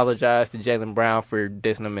 He apologized to Jaylen Brown for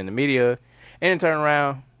dissing him in the media, and then turned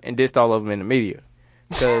around and dissed all of them in the media.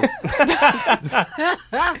 'Cause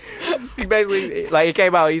he basically, like, it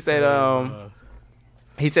came out, he said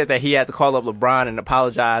that he had to call up LeBron and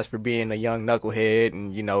apologize for being a young knucklehead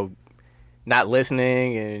and, you know, not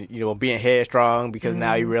listening and, you know, being headstrong because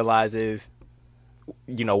now he realizes,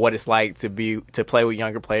 you know, what it's like to play with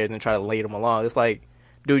younger players and try to lead them along. It's like,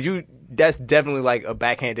 dude, that's definitely like a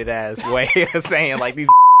backhanded ass way of saying like these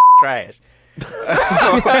trash.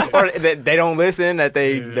 Or that they don't listen, that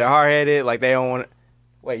they're hard headed, like they don't want to.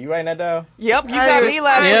 Wait, you writing that down? Yep, you got me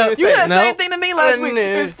last Yeah, week. You said the no. same thing to me last And week.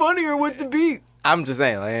 then- It's funnier with the beat. I'm just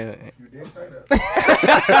saying, like, You did say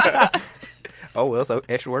that. oh well, so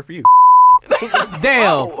extra work for you.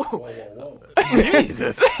 Damn.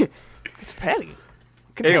 Jesus. It's petty.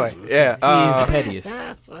 Anyway, yeah, He is the pettiest.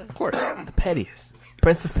 of course. The pettiest.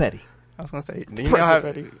 Prince of Petty. I was gonna say, do you Prince know how? of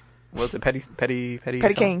Petty. What's it, petty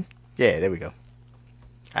Petty King. Yeah, there we go.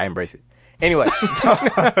 I embrace it. Anyway,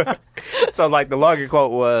 so like the longer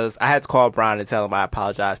quote was, I had to call Brian and tell him I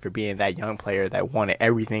apologize for being that young player that wanted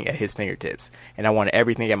everything at his fingertips. And I wanted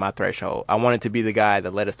everything at my threshold. I wanted to be the guy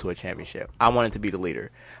that led us to a championship. I wanted to be the leader.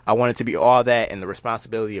 I wanted to be all that, and the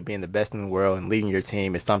responsibility of being the best in the world and leading your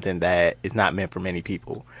team is something that is not meant for many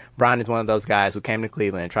people. Brian is one of those guys who came to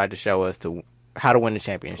Cleveland and tried to show us how to win the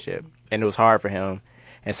championship. And it was hard for him.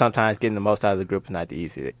 And sometimes getting the most out of the group is not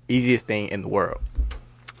the easiest thing in the world.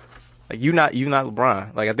 Like you not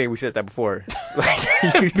LeBron. Like I think we said that before.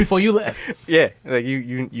 Like Before you left. yeah, like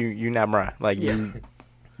you not LeBron. Like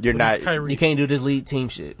you're not. You can't do this lead team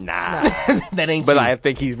shit. Nah. That ain't But you. I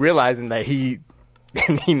think he's realizing that he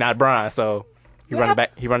not Brian, so he running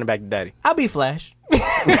back to daddy. I'll be Flash.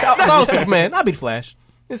 I'm Superman. I'll be Flash.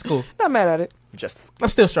 It's cool. Not mad at it. Just I'm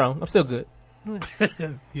still strong. I'm still good.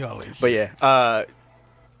 Y'all ain't shit. but yeah,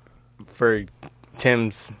 for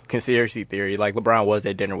Tim's conspiracy theory, like LeBron was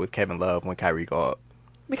at dinner with Kevin Love when Kyrie called.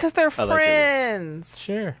 Because they're Allegedly. friends.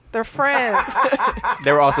 Sure. They're friends.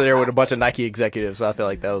 They were also there with a bunch of Nike executives, so I feel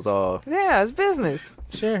like that was all. Yeah, it's business.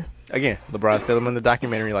 Sure. Again, LeBron's filming in the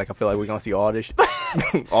documentary. Like, I feel like we're gonna see all this,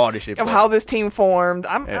 all this shit. Of how this team formed.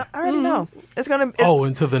 Yeah. I already know. It's gonna. It's,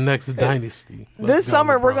 into the next dynasty. this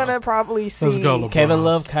summer we're gonna probably see. Let's go, LeBron. Kevin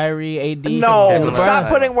Love, Kyrie, AD. No, Kevin stop Love.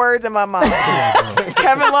 putting words in my mouth.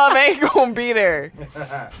 Kevin Love ain't gonna be there.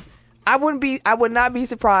 I would not be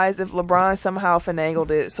surprised if LeBron somehow finagled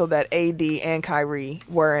it so that AD and Kyrie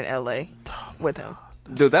were in LA with him.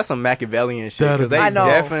 Dude, that's some Machiavellian shit. That'd Because they I know.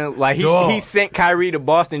 definitely like he sent Kyrie to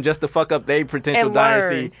Boston just to fuck up their potential And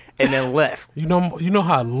dynasty, learn. and then left. You know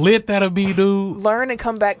how lit that'll be, dude. Learn and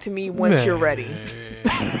come back to me once Man. you're ready.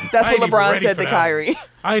 That's I ain't what even LeBron ready said for to that. Kyrie.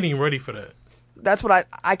 I ain't even ready for that. That's what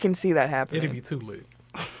I can see that It'd happening. be too lit.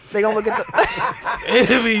 They gonna look at the.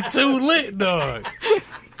 It'd be too lit, dog.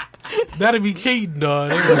 That'd be cheating, dog.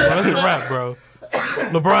 That's a wrap, bro.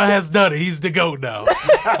 LeBron has done it. He's the GOAT now.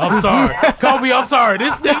 I'm sorry. Kobe, I'm sorry.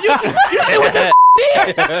 You see what this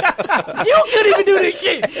did? You couldn't even do this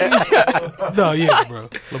shit. No, yeah, bro.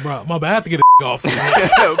 LeBron, my bad. I have to get a off. We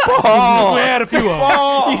had a few of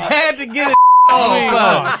them. You had to get it.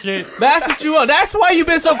 Oh, shit. That's what you want. That's why you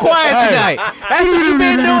been so quiet tonight. That's what you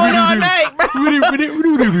been doing all night,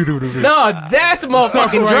 bro. No, that's a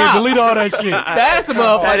motherfucking drop. Delete all that shit. That's a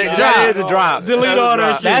motherfucking That is drop. a drop. Delete all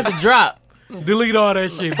that shit. That's a drop. Delete all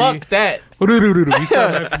that shit, Fuck B. that. We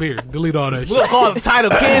start back from here. Delete all that We'll shit. call the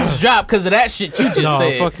title Ken's drop because of that shit you just No,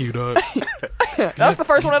 said. fuck you, dog. That's the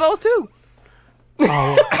first one of those too.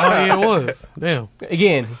 Oh, yeah, it was. Damn.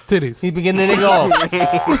 Again, Titties. he beginning to nigga off.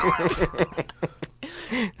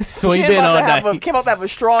 So he Kim been all about night. to have a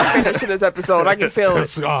strong finish to this episode. I can feel it.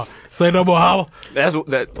 Say no more how? That's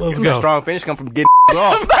that. Let's that go. strong finish come from getting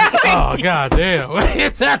off. Oh, god damn. What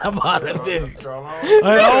is that about a dick?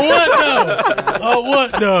 Oh,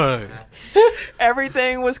 what dog?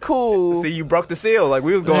 Everything was cool. See, you broke the seal. Like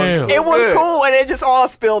we was going. Damn. It was good. cool, and it just all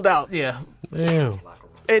spilled out. Yeah. Damn.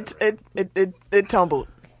 It tumbled.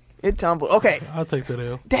 It tumbled. Okay. I'll take that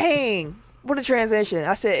L. Dang. What a transition.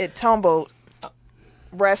 I said it tumbled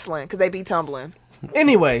wrestling because they be tumbling.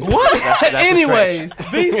 Anyways. That's a Anyways.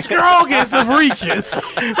 The strongest of reaches.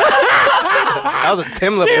 That was a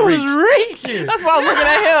Tim It Lip was reach. reaching. That's why I was looking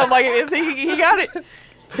at him. Like, he got it.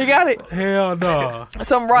 He got it. Hell no.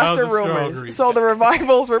 Some That roster was a strong rumors. reach. So the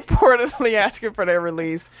Revival's reportedly asking for their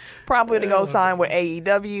release, probably to go sign with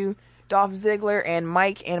AEW, Dolph Ziggler, and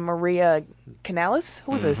Mike and Maria Canales.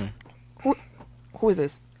 Who is this? Who is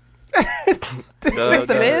this? This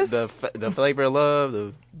the Miz? The flavor of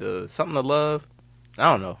love, the something of love. I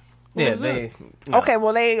don't know. Yeah, they. Okay,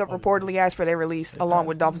 well, they reportedly asked for their release along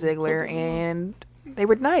with Dolph Ziggler, and they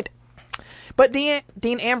were denied. But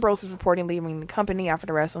Dean Ambrose is reporting leaving the company after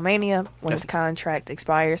the WrestleMania when his contract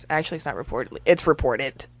expires. Actually, it's not reportedly. It's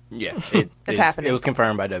reported. Yeah, It's happening. It was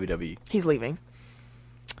confirmed by WWE. He's leaving.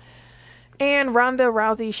 And Ronda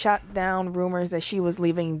Rousey shot down rumors that she was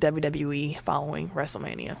leaving WWE following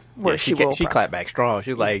WrestleMania. Where Yeah, she she clapped back strong. She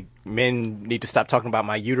was like, men need to stop talking about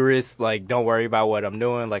my uterus. Like, don't worry about what I'm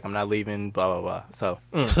doing. Like, I'm not leaving, blah, blah, blah.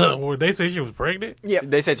 So, Well, they say she was pregnant? Yep.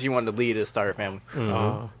 they said she wanted to lead a start a family.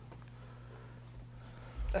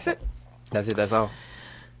 That's it. That's it. That's all.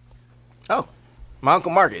 Oh, my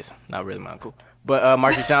Uncle Marcus. Not really my uncle. But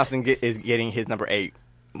Marcus Johnson is getting his number 8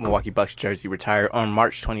 Milwaukee Bucks jersey retired on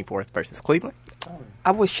March 24th versus Cleveland.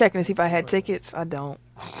 I was checking to see if I had tickets. I don't.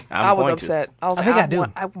 I'm I was going upset. I was I like, think I do.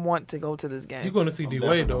 I want to go to this game. You're going to see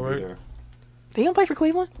D-Wade, though, right? Did he play for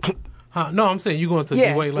Cleveland? No, I'm saying you're going to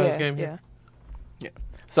D-Wade last game yeah. here?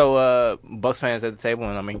 So, Bucks fans at the table,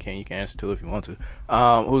 and I mean, you can answer too if you want to.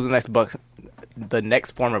 Who's the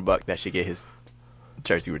next former Buck that should get his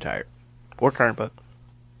jersey retired, or current Buck?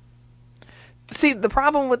 See, the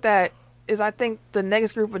problem with that is I think the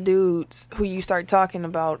next group of dudes who you start talking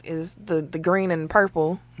about is the green and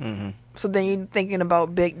purple. Mm-hmm. So then you're thinking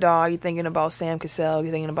about Big Dog, you're thinking about Sam Cassell,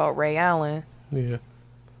 you're thinking about Ray Allen. Yeah.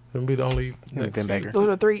 That'll be the only next Ben Baker. Those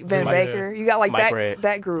are three. Van Mike Baker. You got like Mike Red.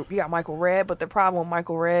 that group. You got Michael Red, but the problem with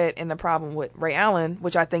Michael Red and the problem with Ray Allen,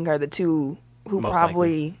 which I think are the two who Most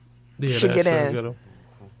probably Yeah, should get that's in. true.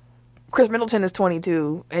 Chris Middleton is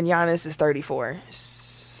 22 and Giannis is 34.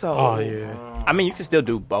 So Oh, yeah. I mean, you can still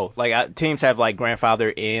do both. Like teams have like grandfather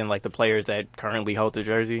in like the players that currently hold the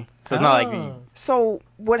jersey. So it's not like So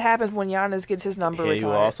what happens when Giannis gets his number you retired?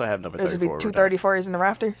 will also have number It'll just 34. be 234s in the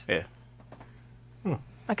rafters. Yeah.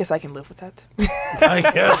 I guess I can live with that. I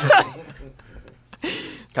guess.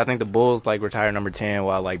 I think the Bulls like retired number 10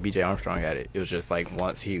 while like BJ Armstrong had it. It was just like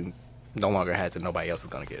once he no longer has it, nobody else was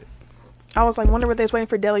gonna get it. I was like, wonder what they was waiting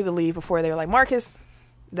for Delhi to leave before they were like, Marcus,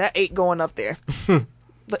 that 8 going up there.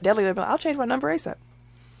 Deli would have been like, I'll change my number ASAP.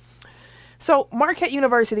 So Marquette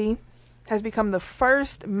University has become the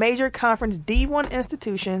first major conference D1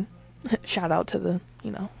 institution. Shout out to the,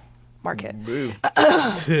 Marquette.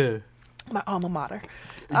 My alma mater.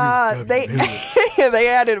 They they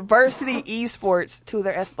added varsity esports to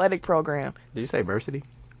their athletic program. Did you say varsity?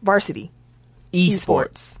 Varsity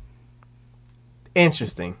Esports.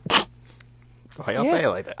 Interesting. Why y'all say it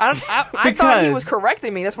like that? I thought he Because- was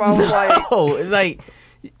correcting me. That's why I was like, Oh, it's like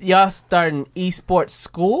y'all starting esports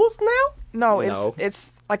schools now? no,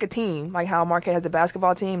 it's like a team. Like how Marquette has a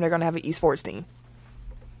basketball team, they're gonna have an esports team.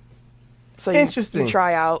 So Interesting. You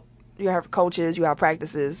try out. You have coaches. You have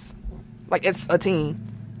practices. Like it's a team.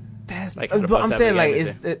 That's, Like how the but I'm Bucks saying have a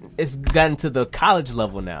like game it's gotten to the college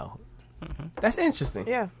level now. That's interesting.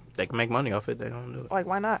 Yeah. They can make money off it. They don't do it. Like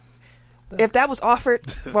why not? If that was offered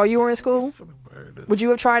while you were in school, would you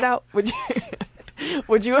have tried out? Would you?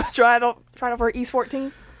 Would you have tried out for an esport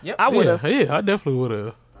team? Yep. I would have. Yeah, I definitely would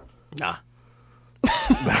have. Nah.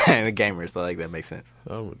 But I ain't a gamer, so like that makes sense.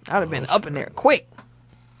 I'd have been up in there quick.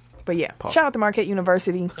 But yeah, shout out to Marquette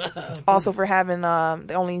University, also for having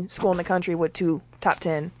the only school in the country with 2 top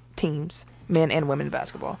 10 teams, men and women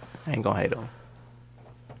basketball. I ain't gonna hate on.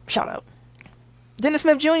 Shout out. Dennis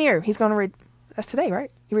Smith Jr. He's going to that's today,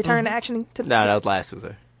 right? He returned to action to Nah, that was last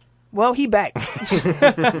Tuesday. Well, he back.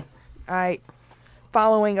 All right.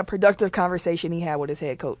 Following a productive conversation he had with his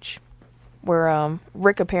head coach, where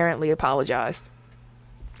Rick apparently apologized.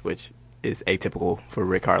 Which is atypical for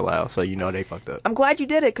Rick Carlisle, so you know they fucked up. I'm glad you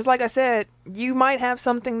did it, because like I said, you might have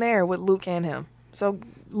something there with Luca and him. So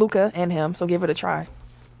give it a try.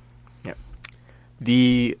 Yep.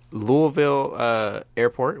 The Louisville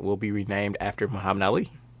airport will be renamed after Muhammad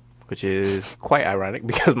Ali, which is quite ironic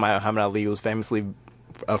because Muhammad Ali was famously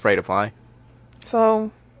afraid of flying.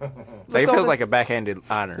 So Like, it feels like a backhanded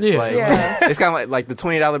honor. Yeah. Like, Yeah. It's kind of like the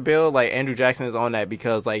 $20 bill. Like Andrew Jackson is on that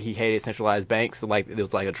because like he hated centralized banks. So, like it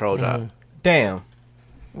was like a troll job. Damn.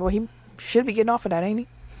 Well, he should be getting off of that, ain't he?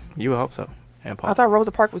 You would hope so. And Paul. I thought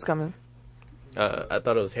Rosa Parks was coming. I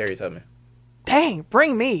thought it was Harry Tubman. Dang,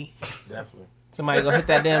 bring me. Definitely. Somebody go hit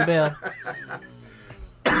that damn bell.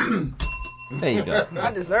 There you go.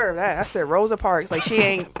 I deserve that. I said Rosa Parks. Like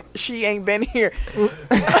she ain't been here.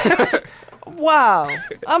 Wow.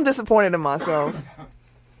 I'm disappointed in myself.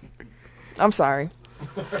 I'm sorry.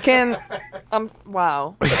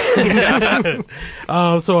 Wow.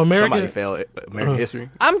 So Somebody American. failed American history.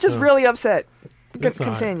 I'm just really upset. It's all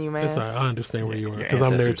right. Continue, man. It's all right. I understand where you are Your because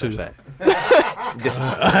I'm there too. ancestors upset.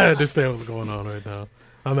 I understand what's going on right now.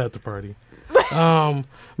 I'm at the party.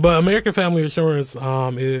 But American Family Insurance,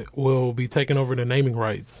 it will be taking over the naming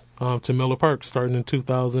rights to Miller Park starting in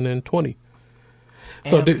 2020.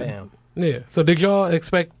 So Fam. So did y'all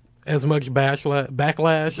expect as much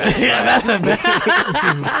backlash? Yeah, that's a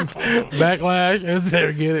Backlash as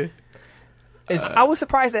they're getting. I was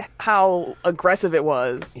surprised at how aggressive it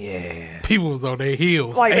was. Yeah. People was on their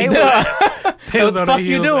heels. Like they What the fuck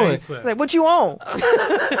you doing? like, what you on?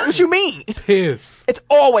 What you mean? Pissed. It's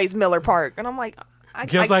always Miller Park, and I'm like,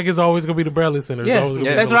 Like it's always gonna be the Bradley Center. It's Yeah, always gonna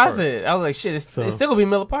be that's Miller what I Park. said. I was like, shit, it's So- still gonna be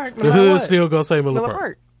Miller Park. No The matter hood what. still gonna say Miller, Miller Park.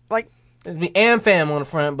 Park. Like, There's be Fam on the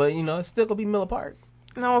front, but it's still gonna be Miller Park.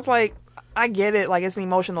 and I was like, I get it. Like, it's an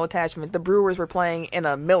emotional attachment. The Brewers were playing in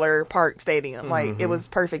a Miller Park stadium. Like, it was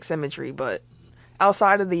perfect symmetry. But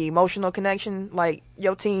outside of the emotional connection, like,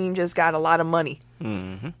 your team just got a lot of money.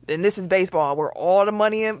 Mm-hmm. And this is baseball, where all the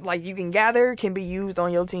money you can gather can be used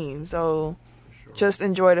on your team. So just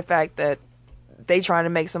enjoy the fact that they trying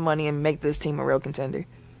to make some money and make this team a real contender.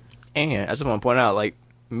 And I just want to point out, like,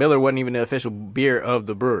 Miller wasn't even the official beer of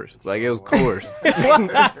the Brewers. Like, it was Coors.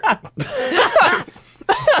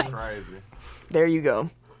 Crazy. There you go.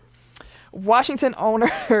 Washington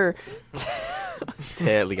owner.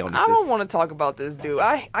 Ted Leon. I don't want to talk about this dude.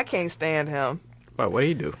 I can't stand him. What did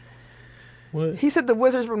he do? What? He said the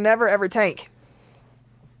Wizards will never ever tank.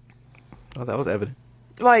 Oh, that was evident.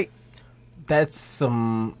 Like, That's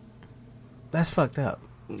fucked up.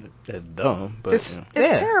 That's dumb, but it's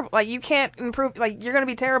Yeah. terrible. Like, you can't improve. Like, you're gonna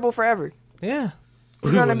be terrible forever. Yeah.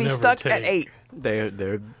 You're We gonna will be never stuck at tank. 8.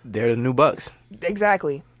 they're the new Bucks.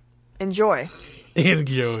 Exactly. Enjoy.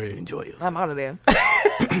 Enjoy it. Enjoy it. I'm out of there.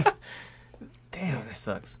 Damn, that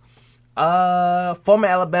sucks. Former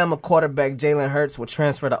Alabama quarterback Jalen Hurts will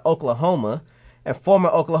transfer to Oklahoma, and former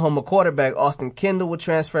Oklahoma quarterback Austin Kendall will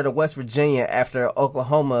transfer to West Virginia after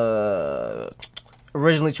Oklahoma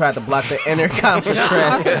originally tried to block the interconference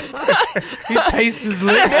transfer. He tastes his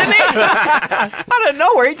lips. Out of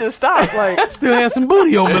nowhere, he just stopped. Like, Still has some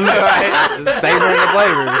booty on the lip. Right? Savoring the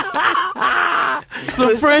flavor.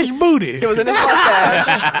 Some fresh booty. it was in his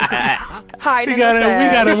mustache. hiding We in the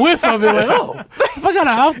got stash. a whiff of it. Like, oh, I forgot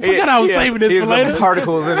I was saving this for later.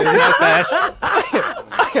 Particles in his mustache.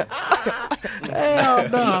 Hell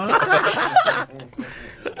no.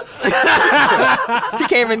 You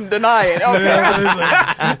can't even deny it. Okay.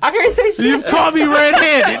 I can't say shit. You've caught me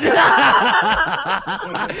red-handed.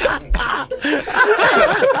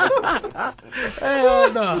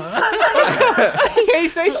 Hell no. You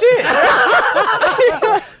can't say shit.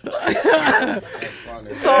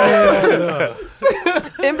 So,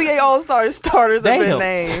 NBA All-Star starters have been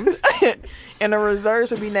Damn. named. And the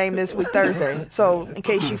reserves will be named this week, Thursday. So, in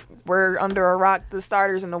case you were under a rock, the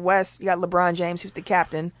starters in the West, you got LeBron James, who's the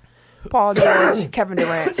captain, Paul George, Kevin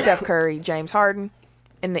Durant, Steph Curry, James Harden.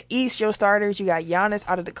 In the East, your starters, you got Giannis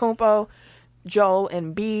Antetokounmpo, Joel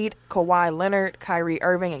Embiid, Kawhi Leonard, Kyrie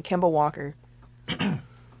Irving, and Kemba Walker.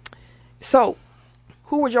 So,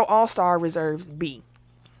 who would your All-Star reserves be?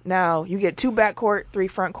 Now, you get 2 backcourt, 3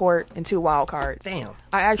 front court, and 2 wild cards. Damn.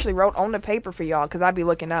 I actually wrote on the paper for y'all because I'd be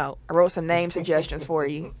looking out. I wrote some name suggestions for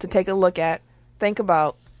you to take a look at, think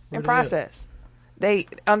about, and process. They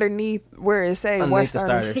underneath where it say Underneath West the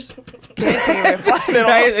starters.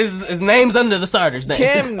 His name's under the starters. Name.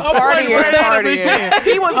 Kim partying.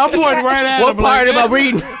 He was. I'm pointing right at What him. part like, am I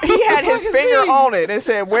reading? He had his finger on it and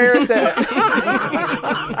said, "Where is that?"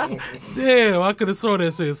 Damn, I could have saw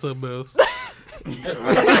that said something else.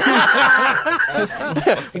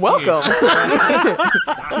 Welcome.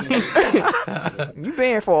 You've been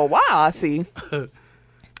here for a while, I see.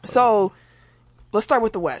 So, let's start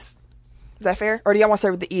with the West. Is that fair? Or do y'all want to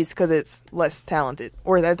start with the East because it's less talented?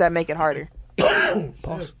 Or does that make it harder?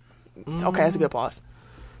 Pause. Okay, that's a good pause.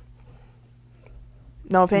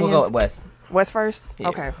 No We'll opinions? go with West. West first? Yeah,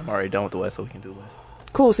 Okay. I'm already done with the West, so we can do West.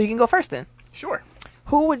 Cool, so you can go first then. Sure.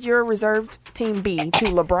 Who would your reserve team be to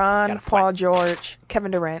LeBron, Gotta Paul fight. George, Kevin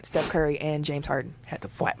Durant, Steph Curry, and James Harden? Had to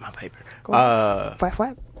flap my paper. Go on.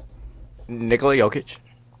 Flap. Nikola Jokic.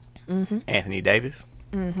 Anthony Davis.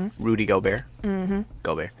 Rudy Gobert.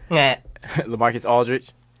 Gobert. Yeah. LaMarcus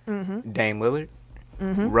Aldridge. Dame Lillard.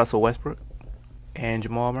 Russell Westbrook. And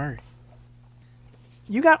Jamal Murray.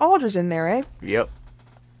 You got Aldridge in there, eh? Yep.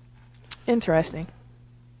 Interesting.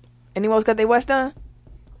 Anyone else got their West done?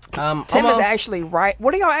 Tim is almost. actually right.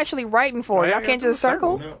 What are y'all actually writing for? Y'all can't just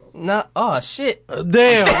circle? No. Oh shit.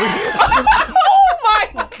 Damn. Oh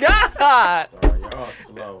my god! Y'all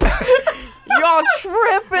slow. Y'all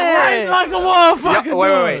tripping! Right like a motherfucker.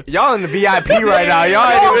 Wait. Y'all in the VIP right now.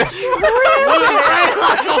 Y'all ain't even...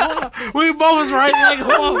 We both was right like a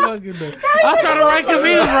motherfucker. I started right because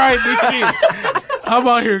he was right this shit. I'm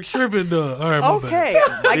out here tripping, though. All right, my Okay,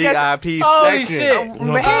 I guess. VIP Holy section. shit.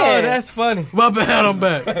 Man. Oh, that's funny. My bad, I'm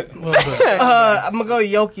back. My bad. I'm gonna go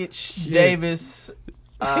Jokic, Davis,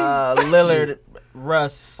 Lillard,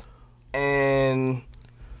 Russ, and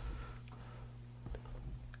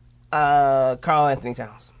Karl Anthony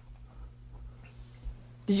Towns.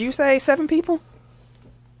 Did you say 7 people?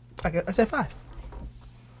 I said 5.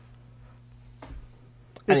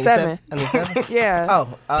 It's 7. I need 7. Yeah.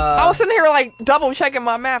 Oh, I was sitting here like double checking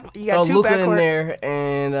my map. You got 2 Luka in backcourt. there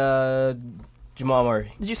and Jamal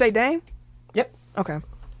Murray. Did you say Dame? Yep. Okay.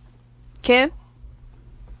 Ken?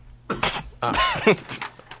 Y'all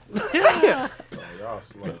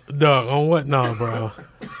slow. Dog, on what? No, bro.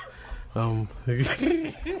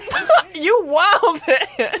 You wild.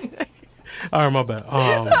 All right, my bad.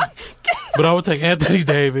 But I would take Anthony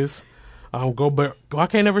Davis. Go back. I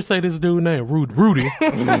can't ever say this dude's name. Rudy.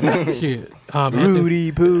 Shit.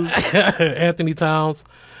 Rudy Poo. Anthony Towns.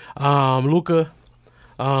 Luka.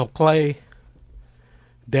 Clay.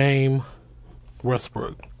 Dame.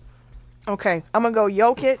 Westbrook. Okay, I'm gonna go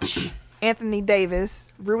Jokic, Anthony Davis,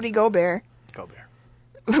 Rudy Gobert,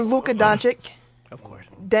 Luka Doncic, Of course.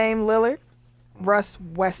 Dame Lillard, Russ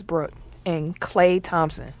Westbrook, and Klay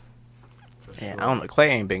Thompson. Yeah, I don't know. Clay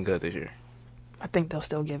ain't been good this year. I think they'll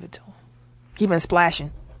still give it to him. He been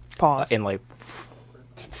splashing. Pause. In like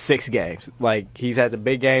 6 games. Like, he's had the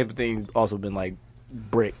big games, but then he's also been like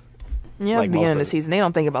brick Yeah, like at the most beginning of of the it. season, they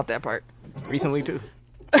don't think about that part. recently too.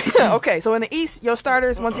 Okay, so in the East, your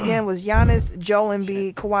starters once again was Giannis, Joel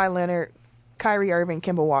Embiid, Kawhi Leonard, Kyrie Irving,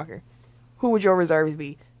 Kemba Walker. Who would your reserves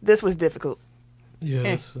be? This was difficult.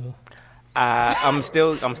 Yes. I'm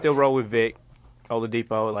still roll with Vic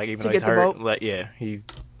Oladipo. Like, even To though he's get the hurt, vote? like, yeah, he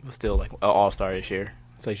was still like an all-star this year,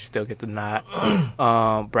 so he should still get the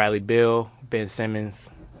nod. Bradley Beal, Ben Simmons,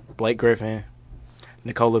 Blake Griffin,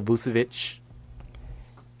 Nikola Vucevic,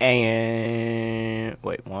 and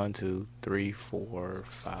wait, 1, 2, 3, 4,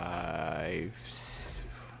 5.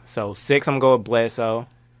 So 6, I'm going with Bledsoe,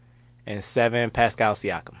 and 7, Pascal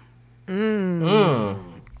Siakam.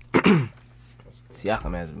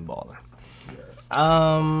 Siakam has been balling.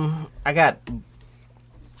 I got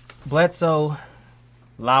Bledsoe,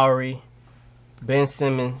 Lowry, Ben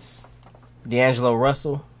Simmons, D'Angelo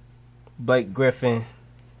Russell, Blake Griffin,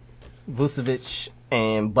 Vucevic,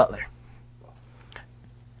 and Butler.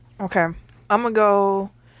 Okay. I'm going to go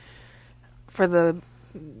for the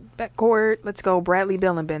backcourt. Let's go Bradley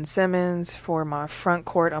Beal and Ben Simmons. For my front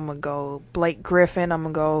court, I'm going to go Blake Griffin. I'm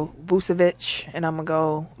going to go Vucevic. And I'm going to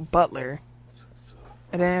go Butler.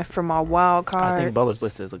 And then for my wild card. I think Butler's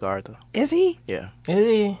listed as a guard, though. Is he? Yeah. Is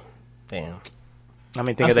he? Damn. I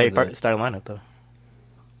mean, think of their starting lineup, though.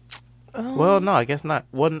 Well, no, I guess not.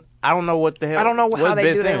 I don't know what the hell. I don't know how they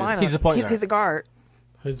Ben do their Simmons? lineup. He's a point guard. He's a guard.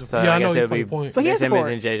 So I know guess he it'd play be point. So he Ben has the Simmons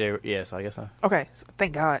forward. and JJ. Yeah, so I guess so. Okay. So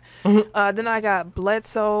thank God. Then I got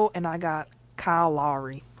Bledsoe and I got Kyle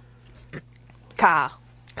Lowry. Kyle.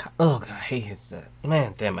 Oh, God, I hate his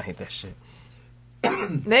man, damn, I hate that shit.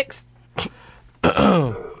 Next.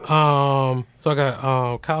 So I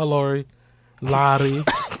got Kyle Lowry,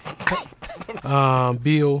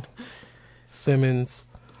 Beal, Simmons,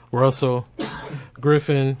 Russell,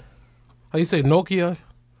 Griffin. How you say Nokia?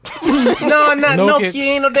 No, not Nokia. Nokia.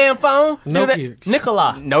 Ain't no damn phone. Nokia.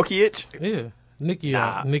 Nicola. Nokic? Yeah,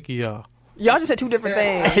 Nikia. Y'all just said two different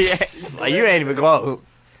things. Like, you ain't even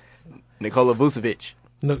close. Nikola Vucevic.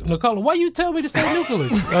 Nicola, why you tell me to say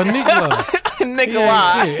Nicholas? Nicola.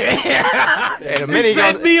 Nikolai. Yeah. And a minute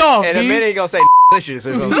set me off, and a dude. minute he gonna say delicious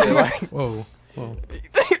or something. Like, Whoa.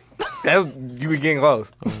 you were getting close.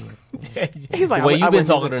 He's like, The way I you been wouldn't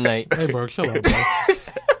talking do tonight. Hey, bro, chill out, bro.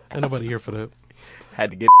 Ain't nobody here for that.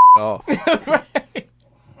 Had to get off. that.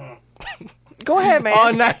 Go ahead, man.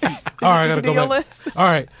 All night. All right, I Did gotta you do go your back. list? All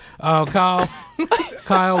right,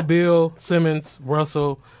 Kyle, Bill, Simmons,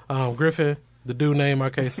 Russell, Griffin, the dude name I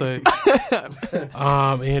can't say,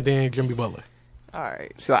 and then Jimmy Butler. All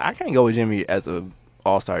right. So I can't go with Jimmy as a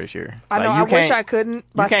all-star this year. I know. Like, I you wish can't- I couldn't.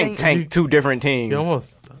 But You I can't think tank two different teams He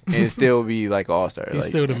almost. and still be like an all-star. He's Like,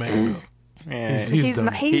 still the man. man, he's done.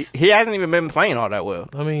 not. He's he hasn't even been playing all that well.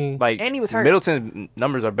 I mean, Like, And he was hurt. Middleton's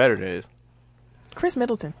numbers are better than his. Chris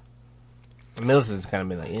Middleton. Middleton's kind of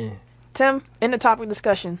been like, yeah. Tim, in the topic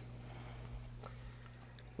discussion.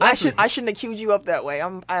 I shouldn't accuse you up that way.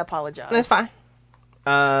 I apologize. That's fine.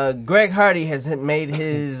 Greg Hardy has made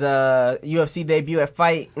his UFC debut at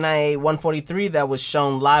Fight Night 143 that was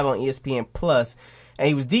shown live on ESPN Plus, and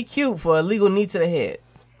he was DQ'd for a illegal knee to the head.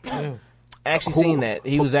 yeah. I actually seen that.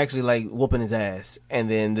 He was actually like whooping his ass, and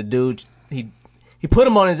then the dude he put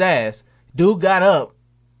him on his ass. Dude got up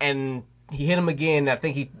and he hit him again. I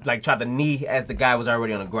think he like tried to knee as the guy was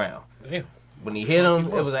already on the ground. Damn. When he hit him,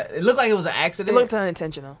 it looked like it was an It accident. looked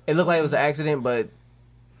unintentional. It looked like it was an accident, but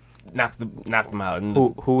knocked him out.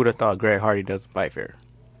 Who would have thought Greg Hardy doesn't fight fair?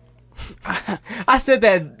 I said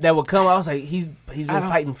that would come. I was like, he's been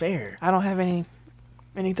fighting fair. I don't have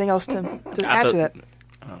anything else to add to that.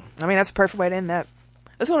 I mean, that's a perfect way to end that.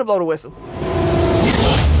 Let's go to blow the whistle.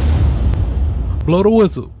 Blow the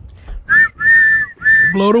whistle.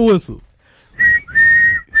 Blow the whistle.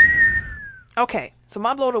 Okay, so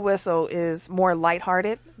my blow the whistle is more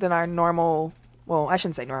lighthearted than our normal. Well, I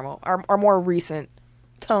shouldn't say normal. Our more recent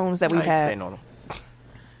tones that we've Say had. normal.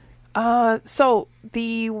 So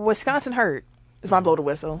the Wisconsin Herd is my blow the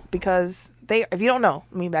whistle because they. If you don't know,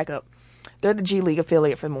 let me back up. They're the G League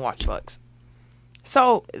affiliate for the Milwaukee Bucks.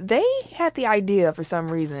 So they had the idea for some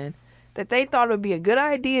reason that they thought it would be a good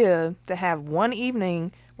idea to have one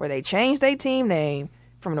evening where they changed their team name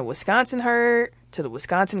from the Wisconsin Herd to the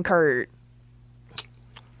Wisconsin Curd.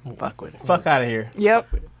 Fuck with it. Fuck out of here. Yep.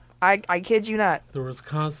 I kid you not. The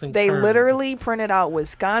Wisconsin. They Curd. literally printed out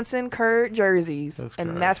Wisconsin Curd jerseys, That's and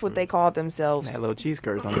crazy. that's what they called themselves. That little cheese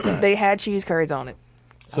curds on the side. They had cheese curds on it.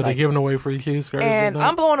 So they're giving away free cheese curds. And that?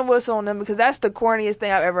 I'm blowing a whistle on them because that's the corniest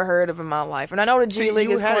thing I've ever heard of in my life. And I know the G See, League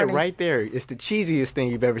you is had corny. it right there. It's the cheesiest thing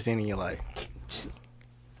you've ever seen in your life.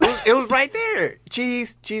 It was right there.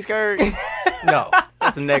 Cheese curd. No,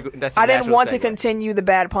 that's a that's a I didn't natural want to segue. continue the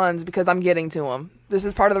bad puns because I'm getting to them. This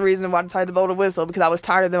is part of the reason why I decided to blow the whistle because I was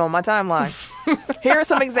tired of them on my timeline. Here are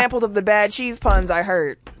some examples of the bad cheese puns I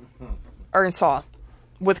heard or saw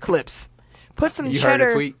with clips. Put some You cheddar.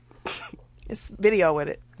 heard a tweet? It's video with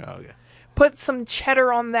it. Oh, okay. Put some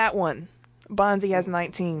cheddar on that one. Bonzi has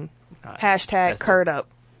 19. Hashtag That's curd up.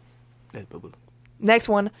 That's boo-boo. Next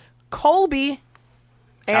one, Colby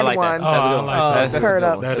and I like one. that. That's a good one. like That's a Curd good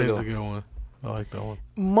up. one. That That's is a a good good one. I like that one.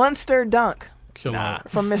 Munster Dunk Chill out.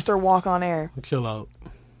 from Mr. Walk on Air. Chill out.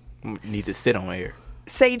 one. Need to sit on air.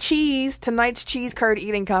 Say cheese. Tonight's cheese curd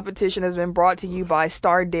eating competition has been brought to you by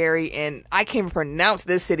Star Dairy, and I can't even pronounce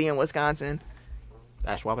this city in Wisconsin.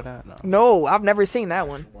 Ashwaubenon? No. No, I've never seen that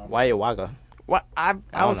one. Waiawaga. What I don't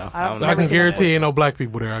know. I don't know. I can seen guarantee ain't no black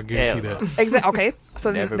people there. I guarantee Yeah. that. Exactly. Okay,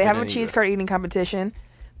 so Never they been have a in cheese either. curd eating competition.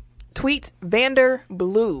 Tweet Vander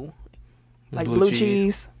Blue, like Blue blue cheese.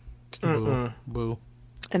 cheese. Boo. Boo.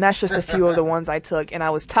 And that's just a few of the ones I took, and I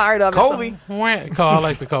was tired of it. Kobe. I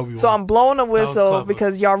like the Kobe one. So I'm blowing the was whistle clever.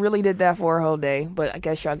 because y'all really did that for a whole day. But I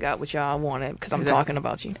guess y'all got what y'all wanted because I'm Exactly. talking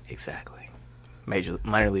about you. Exactly.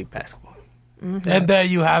 Minor league basketball. And there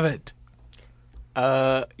you have it.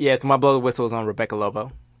 Yeah, so my blow the whistle is on Rebecca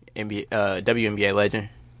Lobo, WNBA legend,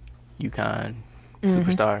 UConn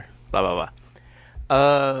superstar, blah blah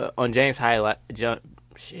blah. On James Harden,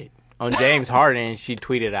 she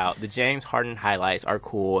tweeted out, "The James Harden highlights are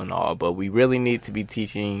cool and all, but we really need to be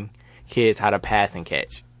teaching kids how to pass and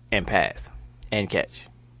catch, and pass and catch,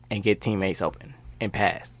 and get teammates open, and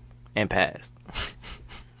pass and pass."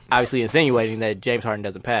 Obviously insinuating that James Harden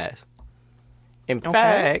doesn't pass. In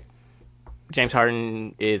fact, James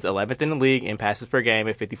Harden is 11th in the league in passes per game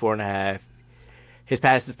at 54.5. His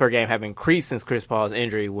passes per game have increased since Chris Paul's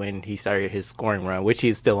injury when he started his scoring run, which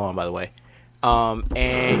he's still on, by the way.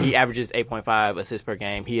 And he averages 8.5 assists per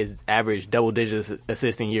game. He has averaged double-digit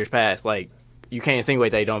assists in years past. Like, you can't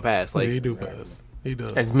insinuate that he don't pass. Like, Yeah, he do pass. He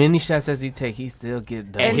does. As many shots as he take, he still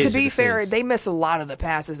get done. And to his be fair, assists. they miss a lot of the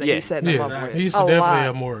passes that he's setting them up with. He used a to definitely lot.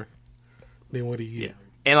 have more than what he get.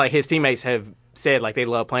 and like his teammates have said, like they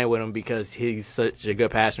love playing with him because he's such a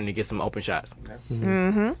good passer and he gets some open shots.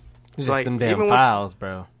 Just like, them even damn with- fouls,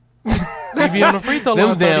 bro. He be on the free throw Them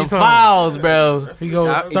line 30 damn times. fouls, bro. He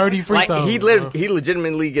goes 30 free like, throws. he bro. he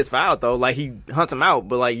legitimately gets fouled though. Like he hunts him out,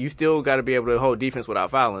 but like you still got to be able to hold defense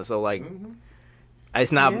without fouling. So like,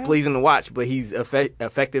 it's not pleasing to watch, but he's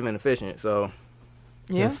effective and efficient. So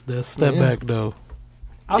Yeah. That's step back though.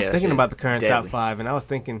 I was Yeah, thinking shit. about the current top Deadly. 5, and I was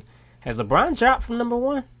thinking, has LeBron dropped from number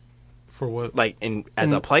 1 For what? like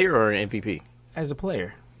as a player or an MVP? as a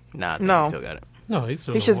player? Nah, I think No. he still got it. No, he's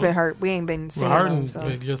still He's the just one. been hurt. We ain't been seeing Well, him. Harden So.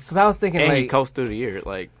 just Because I was thinking, And he like, coached through the year.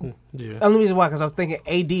 Like, yeah. only reason why, because I was thinking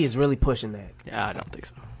AD is really pushing that. yeah, I don't think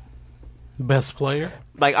so. Best player.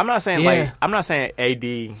 Like I'm not saying Yeah. I'm not saying AD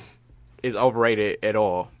is overrated at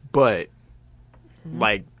all, but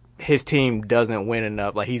like his team doesn't win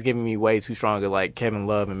enough. Like he's giving me way too strong of like Kevin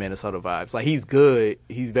Love and Minnesota vibes. Like he's good,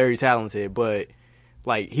 he's very talented, but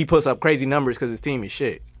like he puts up crazy numbers because his team is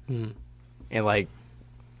shit. And like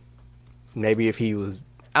maybe if he was,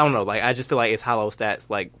 I don't know. Like I just feel like it's hollow stats,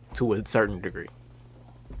 like to a certain degree.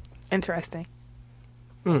 Interesting.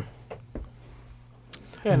 And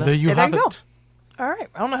there you And there have you go. it. All right.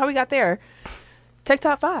 I don't know how we got there. Tech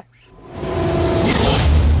Top 5.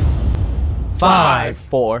 5,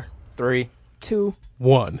 4, 3. 2.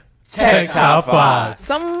 1. Tech Top 5.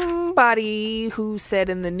 Somebody who said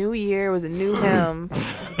in the new year was a new him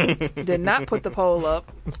did not put the poll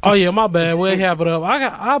up. Oh yeah, my bad. We'll have it up.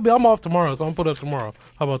 I'm off tomorrow, so I'm gonna put it up tomorrow.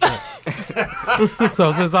 How about that?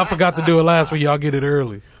 So since I forgot to do it last week, y'all get it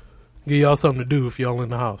early. Give y'all something to do if y'all in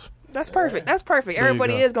the house. That's perfect. That's perfect. There you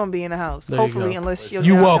Everybody go. is going to be in the house. There you Hopefully, go. unless you're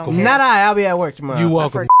You not, welcome. don't care. Not I'll be at work tomorrow. You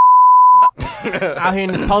welcome. Out here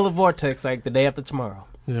in this polar vortex like the day after tomorrow.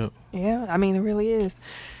 Yeah. Yeah, I mean, it really is.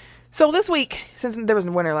 So this week, since there was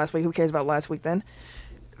a winner last week, who cares about last week then?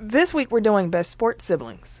 This week we're doing best sports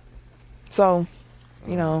siblings. So,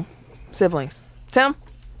 siblings. Tim?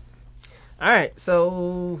 All right,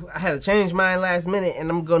 so I had to change mine last minute, and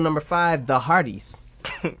I'm going to go number 5, the Hardys.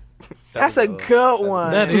 That's a good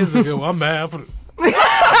one. That is a good one. I'm mad for Hey,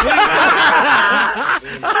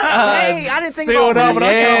 I didn't think still about not, but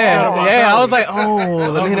that. Yeah, I was like,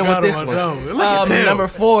 oh, let me hit him with this one. Look at Tim. Number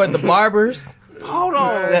 4, the Barbers. Hold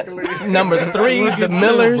on. Number 3, Look the at Tim,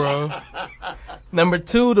 Millers. bro. Number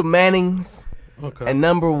 2, the Mannings. Okay. And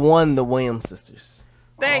number 1, the Williams sisters.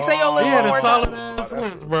 Thanks. Say your list He one had a more solid time. ass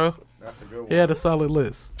list, bro. That's a good one. He had a solid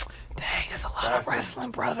list. Dang, that's a lot of wrestling,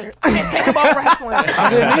 brother. I didn't think about wrestling. I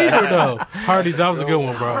didn't either though. Hardy's, that was a good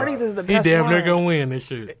one, bro. Hardee's is the He best damn near one. gonna win this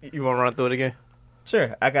shit. You want to run through it again?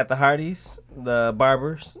 Sure, I got the Hardys, the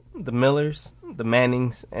Barbers, the Millers, the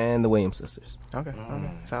Mannings, and the Williams sisters. Okay.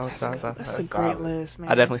 Solid. That's a great list, man.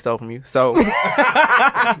 I definitely stole from you. So,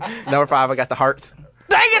 number 5, I got the Hearts.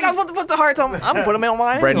 Dang it, I was about to put the hearts on. I'm going to put them on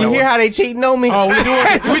mine. Brandon You hear how they cheating on me? Oh, we doing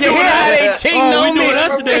it. you hear how they cheating on We me? doing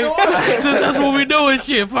that today. Since that's what we doing.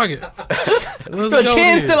 Shit, fuck it. Let's So go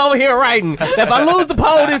Ken's then. still over here writing. If I lose the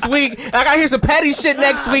poll this week, and I gotta hear some petty shit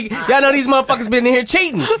next week, y'all know these motherfuckers been in here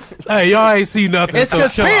cheating. Hey, y'all ain't see nothing. It's so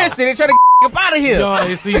chill out. conspiracy. They trying to get up out of here. Y'all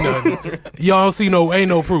ain't see nothing. Y'all don't see ain't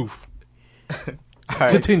no proof. All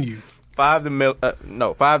right. Continue. 5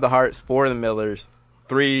 the Hearts, 4 the Millers,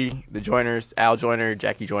 3 the Joiners, Al Joyner,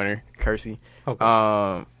 Jackie Joyner, Kersey.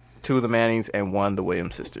 Okay. 2 the Mannings, and 1 the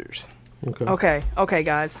Williams sisters. Okay. Okay,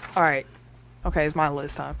 guys. All right. Okay, it's my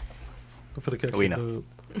list time. For the catch We the know.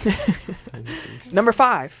 dub. Number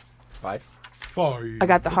 5. 5. For you. I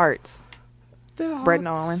got the Hearts. Brett and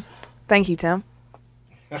Alwyn. Thank you, Tim.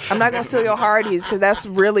 I'm not going to steal your Hardies because that's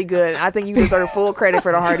really good. I think you deserve full credit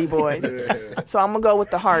for the Hardy Boys. So I'm going to go with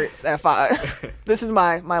the Hearts at 5. This is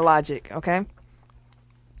my logic, okay?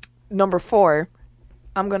 Number 4,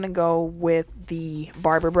 I'm going to go with the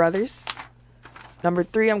Barber Brothers. Number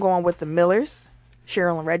 3, I'm going with the Millers,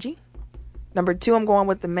 Cheryl and Reggie. Number 2, I'm going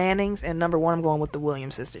with the Mannings. And number 1, I'm going with the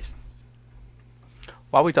Williams sisters.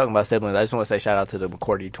 While we talking about siblings, I just want to say shout out to the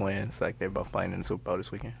McCourty twins. Like, they're both playing in the Super Bowl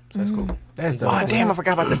this weekend. So that's cool. That's dope. Oh, damn, I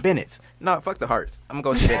forgot about the Bennetts. No, fuck the Hearts. I'm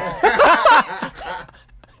going to go with the Bennetts.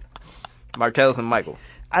 Martellus and Michael.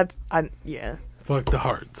 Yeah. Fuck the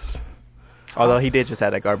Hearts. Although he did just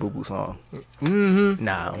have that Garboo song. Mm-hmm.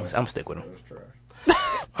 Nah, I'm stick with him.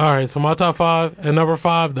 All right, so my top 5. At number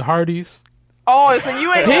 5, the Hardys. Oh, so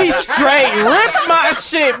you ain't... He straight ripped my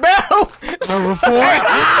shit, bro. Number 4.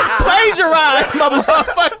 Plagiarized my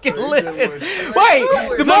motherfucking list. Wait,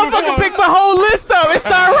 the motherfucker picked my whole list up and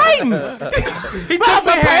started writing. He took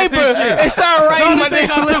my paper and started The writing only my thing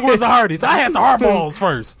damn I took was list. the Hardys. I had the Hardballs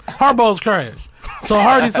first. Hardballs trash. So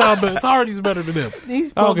Hardys sound better. So Hardys better than them.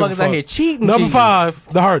 These I don't give a motherfuckers fuck. out here cheating. Number Jesus. 5,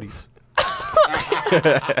 the Hardys.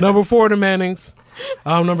 Number 4, the Mannings.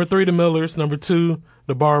 Number 3, the Millers. Number 2,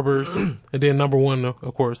 the Barbers. And then number 1,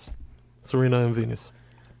 of course, Serena and Venus.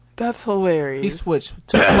 That's hilarious. He switched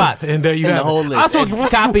 2 spots And there you in have the whole it. list. I switched And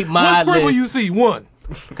copied my one scribble list. you see, one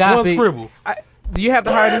Copy. scribble. Do you have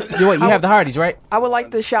the Hardys? You have the Hardys, right? I would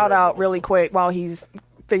like to shout out really quick while he's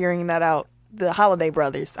figuring that out. The Holiday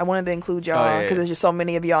Brothers. I wanted to include y'all because there's just so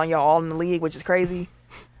many of y'all and y'all all in the league, which is crazy.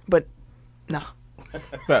 But no,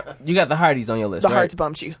 Bro, you got the Hardys on your list, the right? Hearts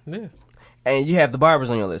bumped you. Yeah, And you have the Barbers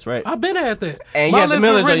on your list, right? I've been at that. And you My have the list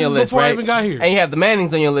Millers was on your written list, before right? I even got here. And you have the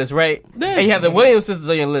Mannings on your list, right? Yeah. And you have the Williams sisters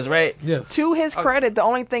on your list, right? Yes. To his credit, the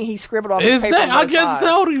only thing he scribbled off his Is paper that? I was just 5.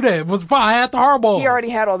 told you that. Was I had the Hardballs. He already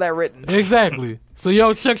had all that written. Exactly. So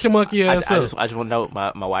yo, check your monkey I ass just up. want to note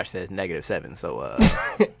my watch says -7, so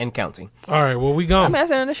And counting. All right, well we I gone. mean, that's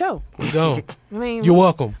the end of the show. We gone. I mean, You're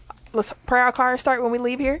welcome. let's pray our cars start when we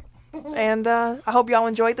leave here. And I hope y'all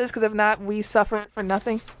enjoyed this because if not, we suffered for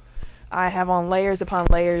nothing. I have on layers upon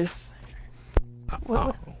layers.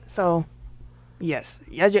 So, yes.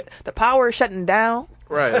 The power is shutting down.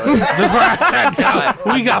 right. We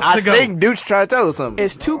got I to go. think Dude's trying to tell us something.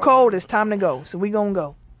 It's too cold. It's time to go. So we gonna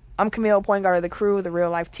go. I'm Camille, point guard of the crew, the real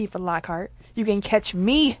life Tifa Lockhart. You can catch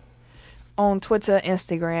me on Twitter,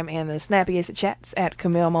 Instagram, and the snappiest of chats at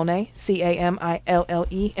Camille Monet,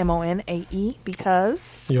 CamilleMonae,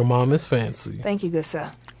 because... Your mom is fancy. Thank you, good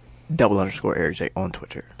sir. _Eric J on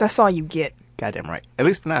Twitter. That's all you get. Goddamn right. At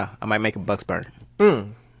least for now. I might make a Bucks burn.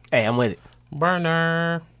 Hey, I'm with it.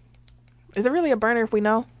 Burner. Is it really a burner if we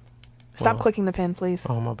know? Stop Well. clicking the pen, please.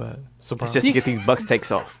 Oh my bad. Surprise. It's just to get these Bucks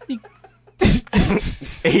takes off.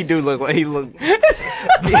 He do look like he look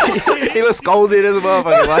scolded as a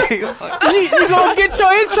motherfucker. Like You gonna get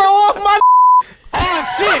your intro off my... Oh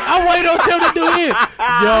shit! I waited until to do it.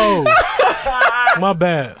 Yo, my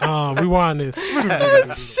bad. Rewind this.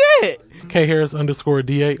 Shit. K Harris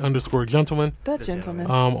 _DA_gentleman The gentleman.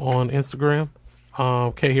 on Instagram.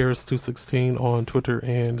 K Harris 216 on Twitter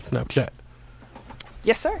and Snapchat.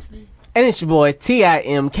 Yes, sir. And it's your boy,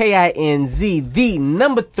 TIMKINZ,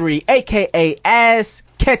 3, a.k.a. Ass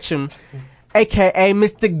Ketchum, a.k.a.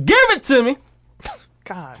 Mr. Give It To Me.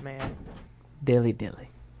 God, man. Dilly dilly.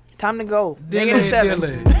 Time to go. Dilly, -7.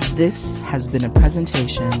 dilly. This has been a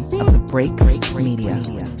presentation of the Break Media.